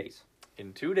in 2 days.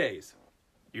 In 2 days.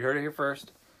 You heard it here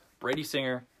first. Brady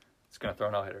Singer is going to throw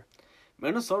a no-hitter.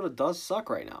 Minnesota does suck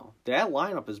right now. That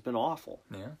lineup has been awful.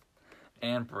 Yeah.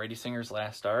 And Brady Singer's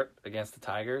last start against the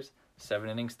Tigers, 7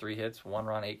 innings, 3 hits, 1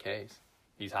 run, 8 Ks.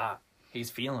 He's hot. He's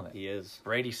feeling it. He is.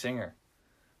 Brady Singer.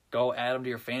 Go add him to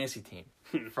your fantasy team.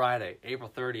 Friday, April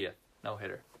 30th,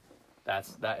 no-hitter. That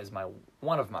is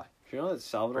one of my. Do you know that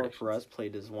Salvador Predictions. Perez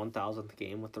played his 1,000th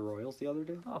game with the Royals the other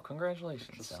day? Oh,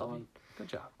 congratulations, Just Salvi. Good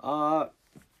job.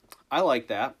 I like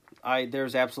that.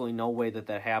 There's absolutely no way that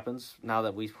happens now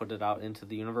that we put it out into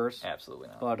the universe. Absolutely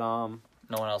not. But No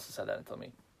one else has said that until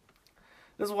me.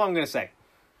 this is what I'm gonna say.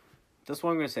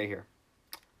 Here.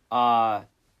 I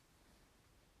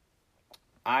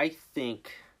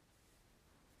think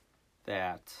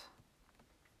that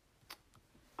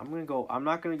I'm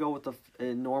not gonna go with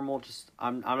the normal.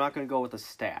 I'm not gonna go with a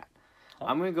stat. Oh.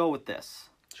 I'm gonna go with this.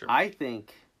 Sure. I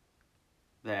think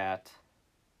that.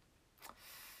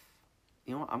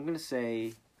 You know what? I'm gonna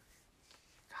say.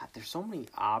 God, there's so many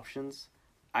options.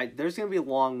 There's gonna be a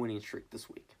long winning streak this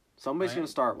week. Somebody's Right. gonna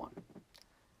start one.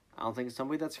 I don't think it's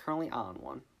somebody that's currently on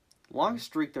one. Longest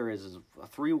streak there is a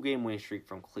 3-game winning streak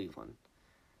from Cleveland,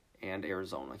 and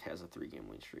Arizona has a 3-game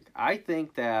winning streak. I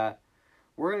think that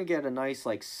we're gonna get a nice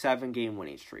 7-game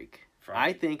winning streak. From-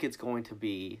 I think it's going to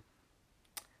be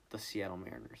the Seattle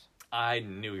Mariners. I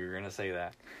knew you were going to say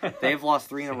that. They've lost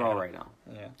 3 in a row Seattle. right now.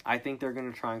 Yeah. I think they're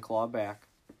going to try and claw back.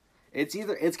 It's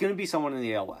going to be someone in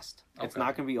the AL West. It's Okay.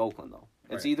 not going to be Oakland though.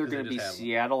 It's Right, either 'cause they going to be just have them.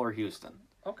 Seattle or Houston.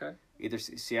 Okay. Either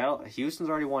Seattle, Houston's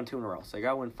already won 2 in a row, so they got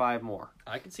to win 5 more.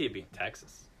 I can see it being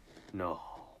Texas. No.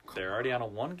 They're already on a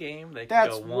 1 game. They could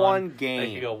That's go 1 They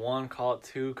game. could go 1, call it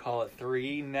 2, call it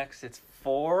 3. Next, it's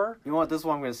 4. You know what? This is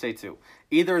what I'm going to say too.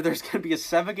 Either there's going to be a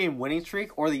 7-game winning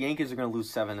streak, or the Yankees are going to lose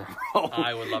 7 in a row.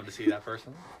 I would love to see that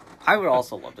person. I would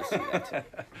also love to see that too.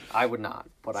 I would not,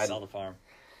 but I'd Sell the farm.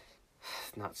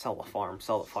 not sell the farm,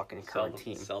 sell the fucking current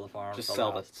team. Sell the farm. Just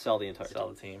sell sell the entire Sell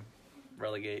team. the team.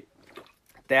 Relegate.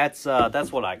 That's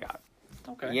what I got.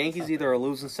 Okay. The Yankees That's either are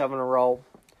losing 7 in a row,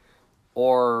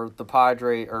 or the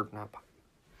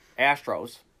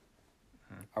Astros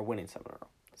are winning 7 in a row.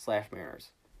 /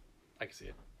 Mariners. I can see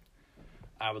it.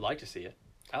 I would like to see it.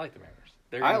 I like the Mariners.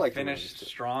 They're I going like to the finish Mariners, too.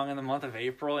 strong in the month of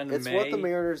April and It's May. what the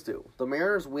Mariners do. The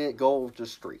Mariners go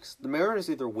just streaks. The Mariners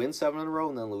either win 7 in a row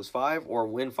and then lose 5, or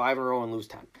win 5 in a row and lose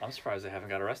 10. I'm surprised they haven't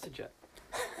got arrested yet.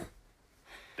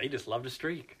 They just love to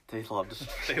streak. They love to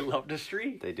streak. They love to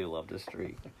streak. They do love to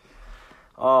streak.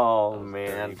 Oh, Those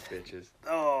man. dirty bitches.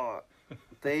 Oh,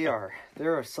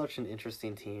 they're such an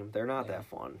interesting team. They're not Yeah. that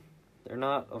fun. They're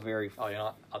not a very... Oh, you know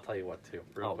what? I'll tell you what, too,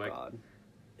 real oh, quick. God.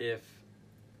 If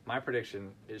my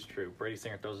prediction is true, Brady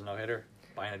Singer throws a no-hitter,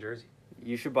 buying a jersey.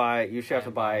 You should have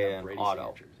to buy Buying a an Brady auto.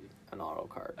 Singer jersey. An auto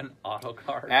card. An auto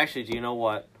card? Actually, do you know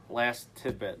what? Last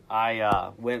tidbit.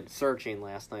 I went searching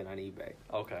last night on eBay.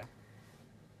 Okay.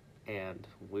 And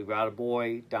we got a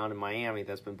boy down in Miami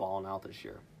that's been balling out this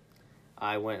year.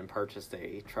 I went and purchased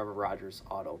a Trevor Rogers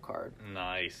auto card.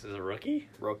 Nice. Is it a rookie?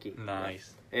 Rookie.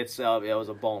 Nice. It's it was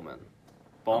a Bowman.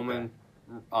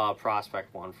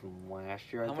 Prospect one from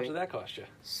last year, I How think. much did that cost you?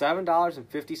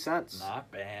 $7.50.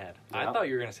 Not bad. Yep. I thought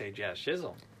you were going to say Jazz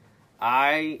Chisholm.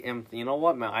 You know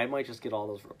what, man? I might just get all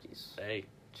those rookies. Hey.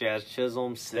 Jazz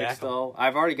Chisholm, Stack 'em. Sixto.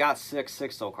 I've already got 6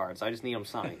 Sixto cards. I just need them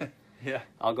signed. Yeah.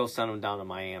 I'll go send them down to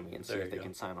Miami and see There if you they go.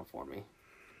 can sign them for me.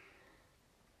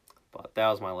 But that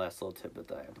was my last little tidbit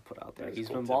that I had to put out there. That's He's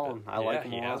a cool been balling. tidbit. I like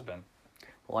him a he lot. has been.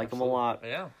 I like Absolutely. him a lot.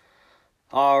 Yeah.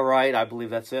 All right, I believe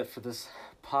that's it for this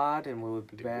pod, and we will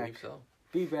be Do back. believe so.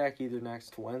 Be back either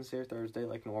next Wednesday or Thursday,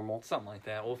 like normal. Something like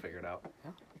that. We'll figure it out.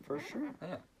 For sure.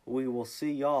 Yeah. We will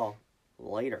see y'all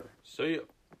later. See ya.